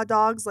Baja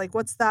Dogs. Like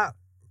what's that?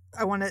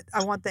 I want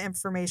the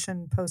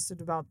information posted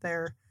about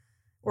their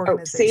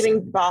organization.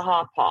 Saving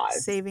Baja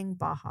Paws. Saving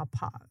Baja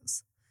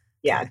Paws.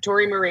 Yeah,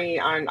 Tori Marie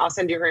I'll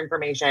send you her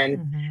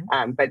information.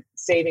 But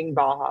Saving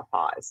Baja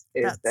Paws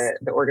is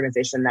the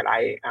organization that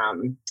I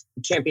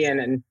champion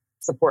and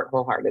support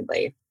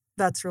wholeheartedly.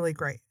 That's really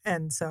great.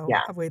 And so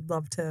we'd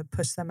love to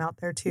push them out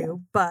there too. Yeah.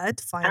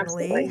 But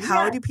finally,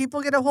 how do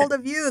people get a hold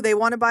of you? They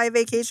want to buy a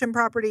vacation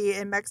property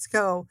in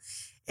Mexico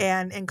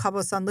and in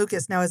Cabo San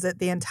Lucas. Now, is it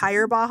the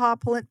entire Baja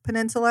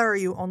Peninsula? Or are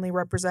you only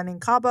representing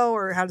Cabo,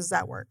 or how does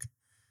that work?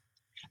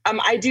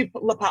 I do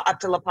up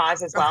to La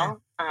Paz as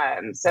well.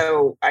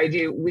 So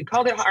we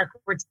called it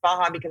Harcourts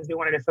Baja because we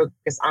wanted to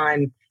focus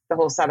on the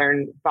whole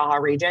southern Baja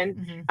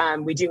region.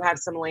 We do have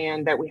some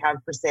land that we have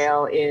for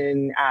sale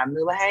in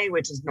Mulegé,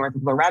 which is north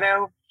of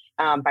Loreto,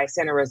 by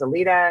Santa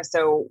Rosalita.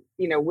 So,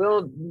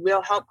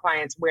 we'll help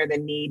clients where the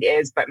need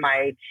is, but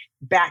my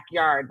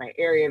backyard, my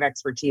area of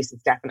expertise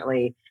is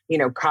definitely,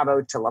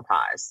 Cabo to La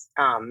Paz,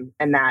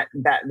 and that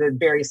the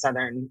very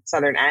southern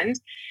end.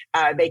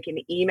 They can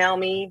email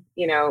me,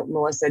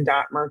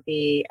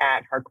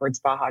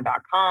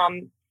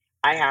 melissa.murphy@harcourtsbaja.com.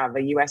 I have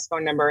a US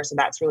phone number, so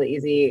that's really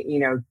easy,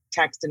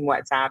 text and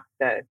WhatsApp.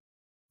 I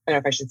don't know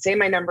if I should say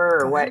my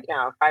number or what,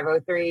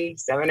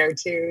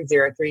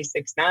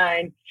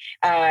 503-702-0369.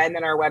 And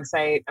then our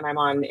website, and I'm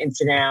on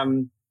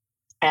Instagram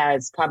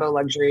as Cabo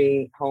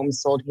Luxury Homes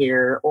Sold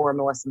Here or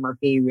Melissa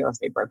Murphy Real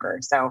Estate Broker.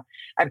 So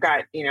I've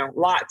got,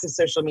 lots of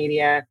social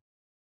media,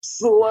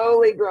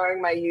 slowly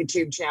growing my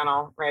YouTube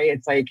channel, right?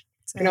 It's like,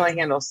 I can only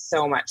handle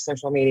so much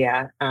social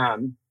media.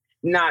 I'm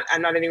not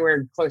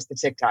anywhere close to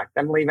TikTok.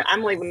 I'm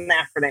leaving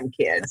that for them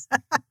kids.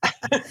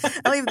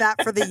 I leave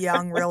that for the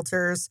young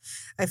realtors.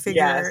 I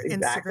figure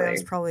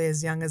Instagram's probably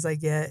as young as I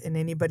get, and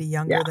anybody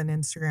younger than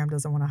Instagram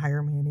doesn't want to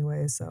hire me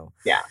anyway. So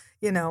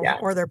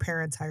or their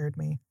parents hired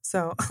me.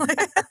 So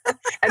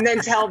and then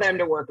tell them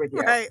to work with you.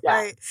 Right.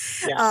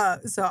 Yeah.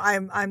 So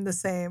I'm the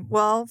same.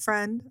 Well,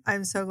 friend,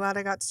 I'm so glad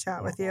I got to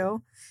chat with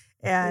you.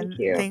 And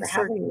thanks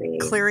for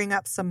clearing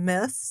up some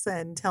myths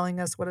and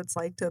telling us what it's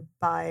like to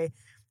buy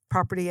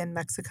property in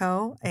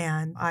Mexico.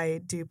 And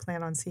I do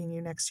plan on seeing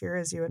you next year,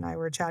 as you and I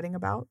were chatting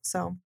about.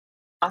 So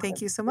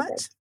Thank you so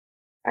much.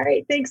 All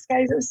right. Thanks,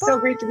 guys. It was so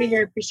great to be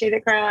here. Appreciate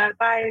it, Carla.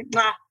 Bye.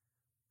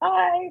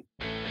 Bye.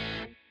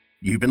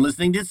 You've bbeen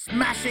listening to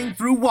Smashing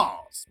Through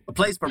Walls, a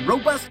place for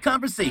robust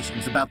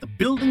conversations about the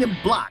building and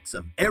blocks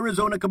of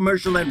Arizona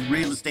commercial and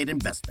real estate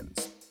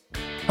investments.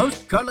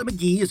 Host Carla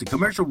McGee is a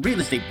commercial real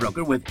estate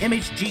broker with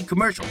MHG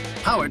Commercial,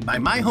 powered by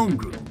My Home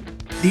Group.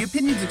 The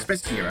opinions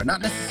expressed here are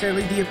not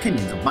necessarily the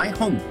opinions of My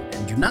Home Group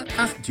and do not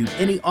constitute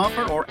any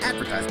offer or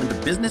advertisement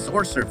of business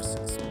or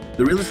services.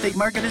 The real estate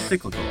market is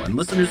cyclical, and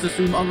listeners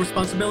assume all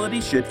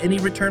responsibility should any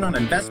return on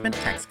investment,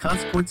 tax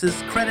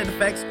consequences, credit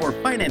effects, or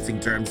financing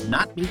terms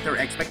not meet their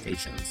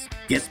expectations.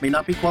 Guests may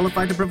not be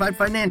qualified to provide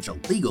financial,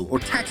 legal, or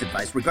tax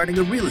advice regarding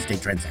a real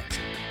estate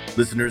transaction.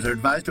 Listeners are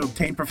advised to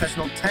obtain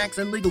professional tax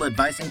and legal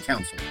advice and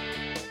counsel.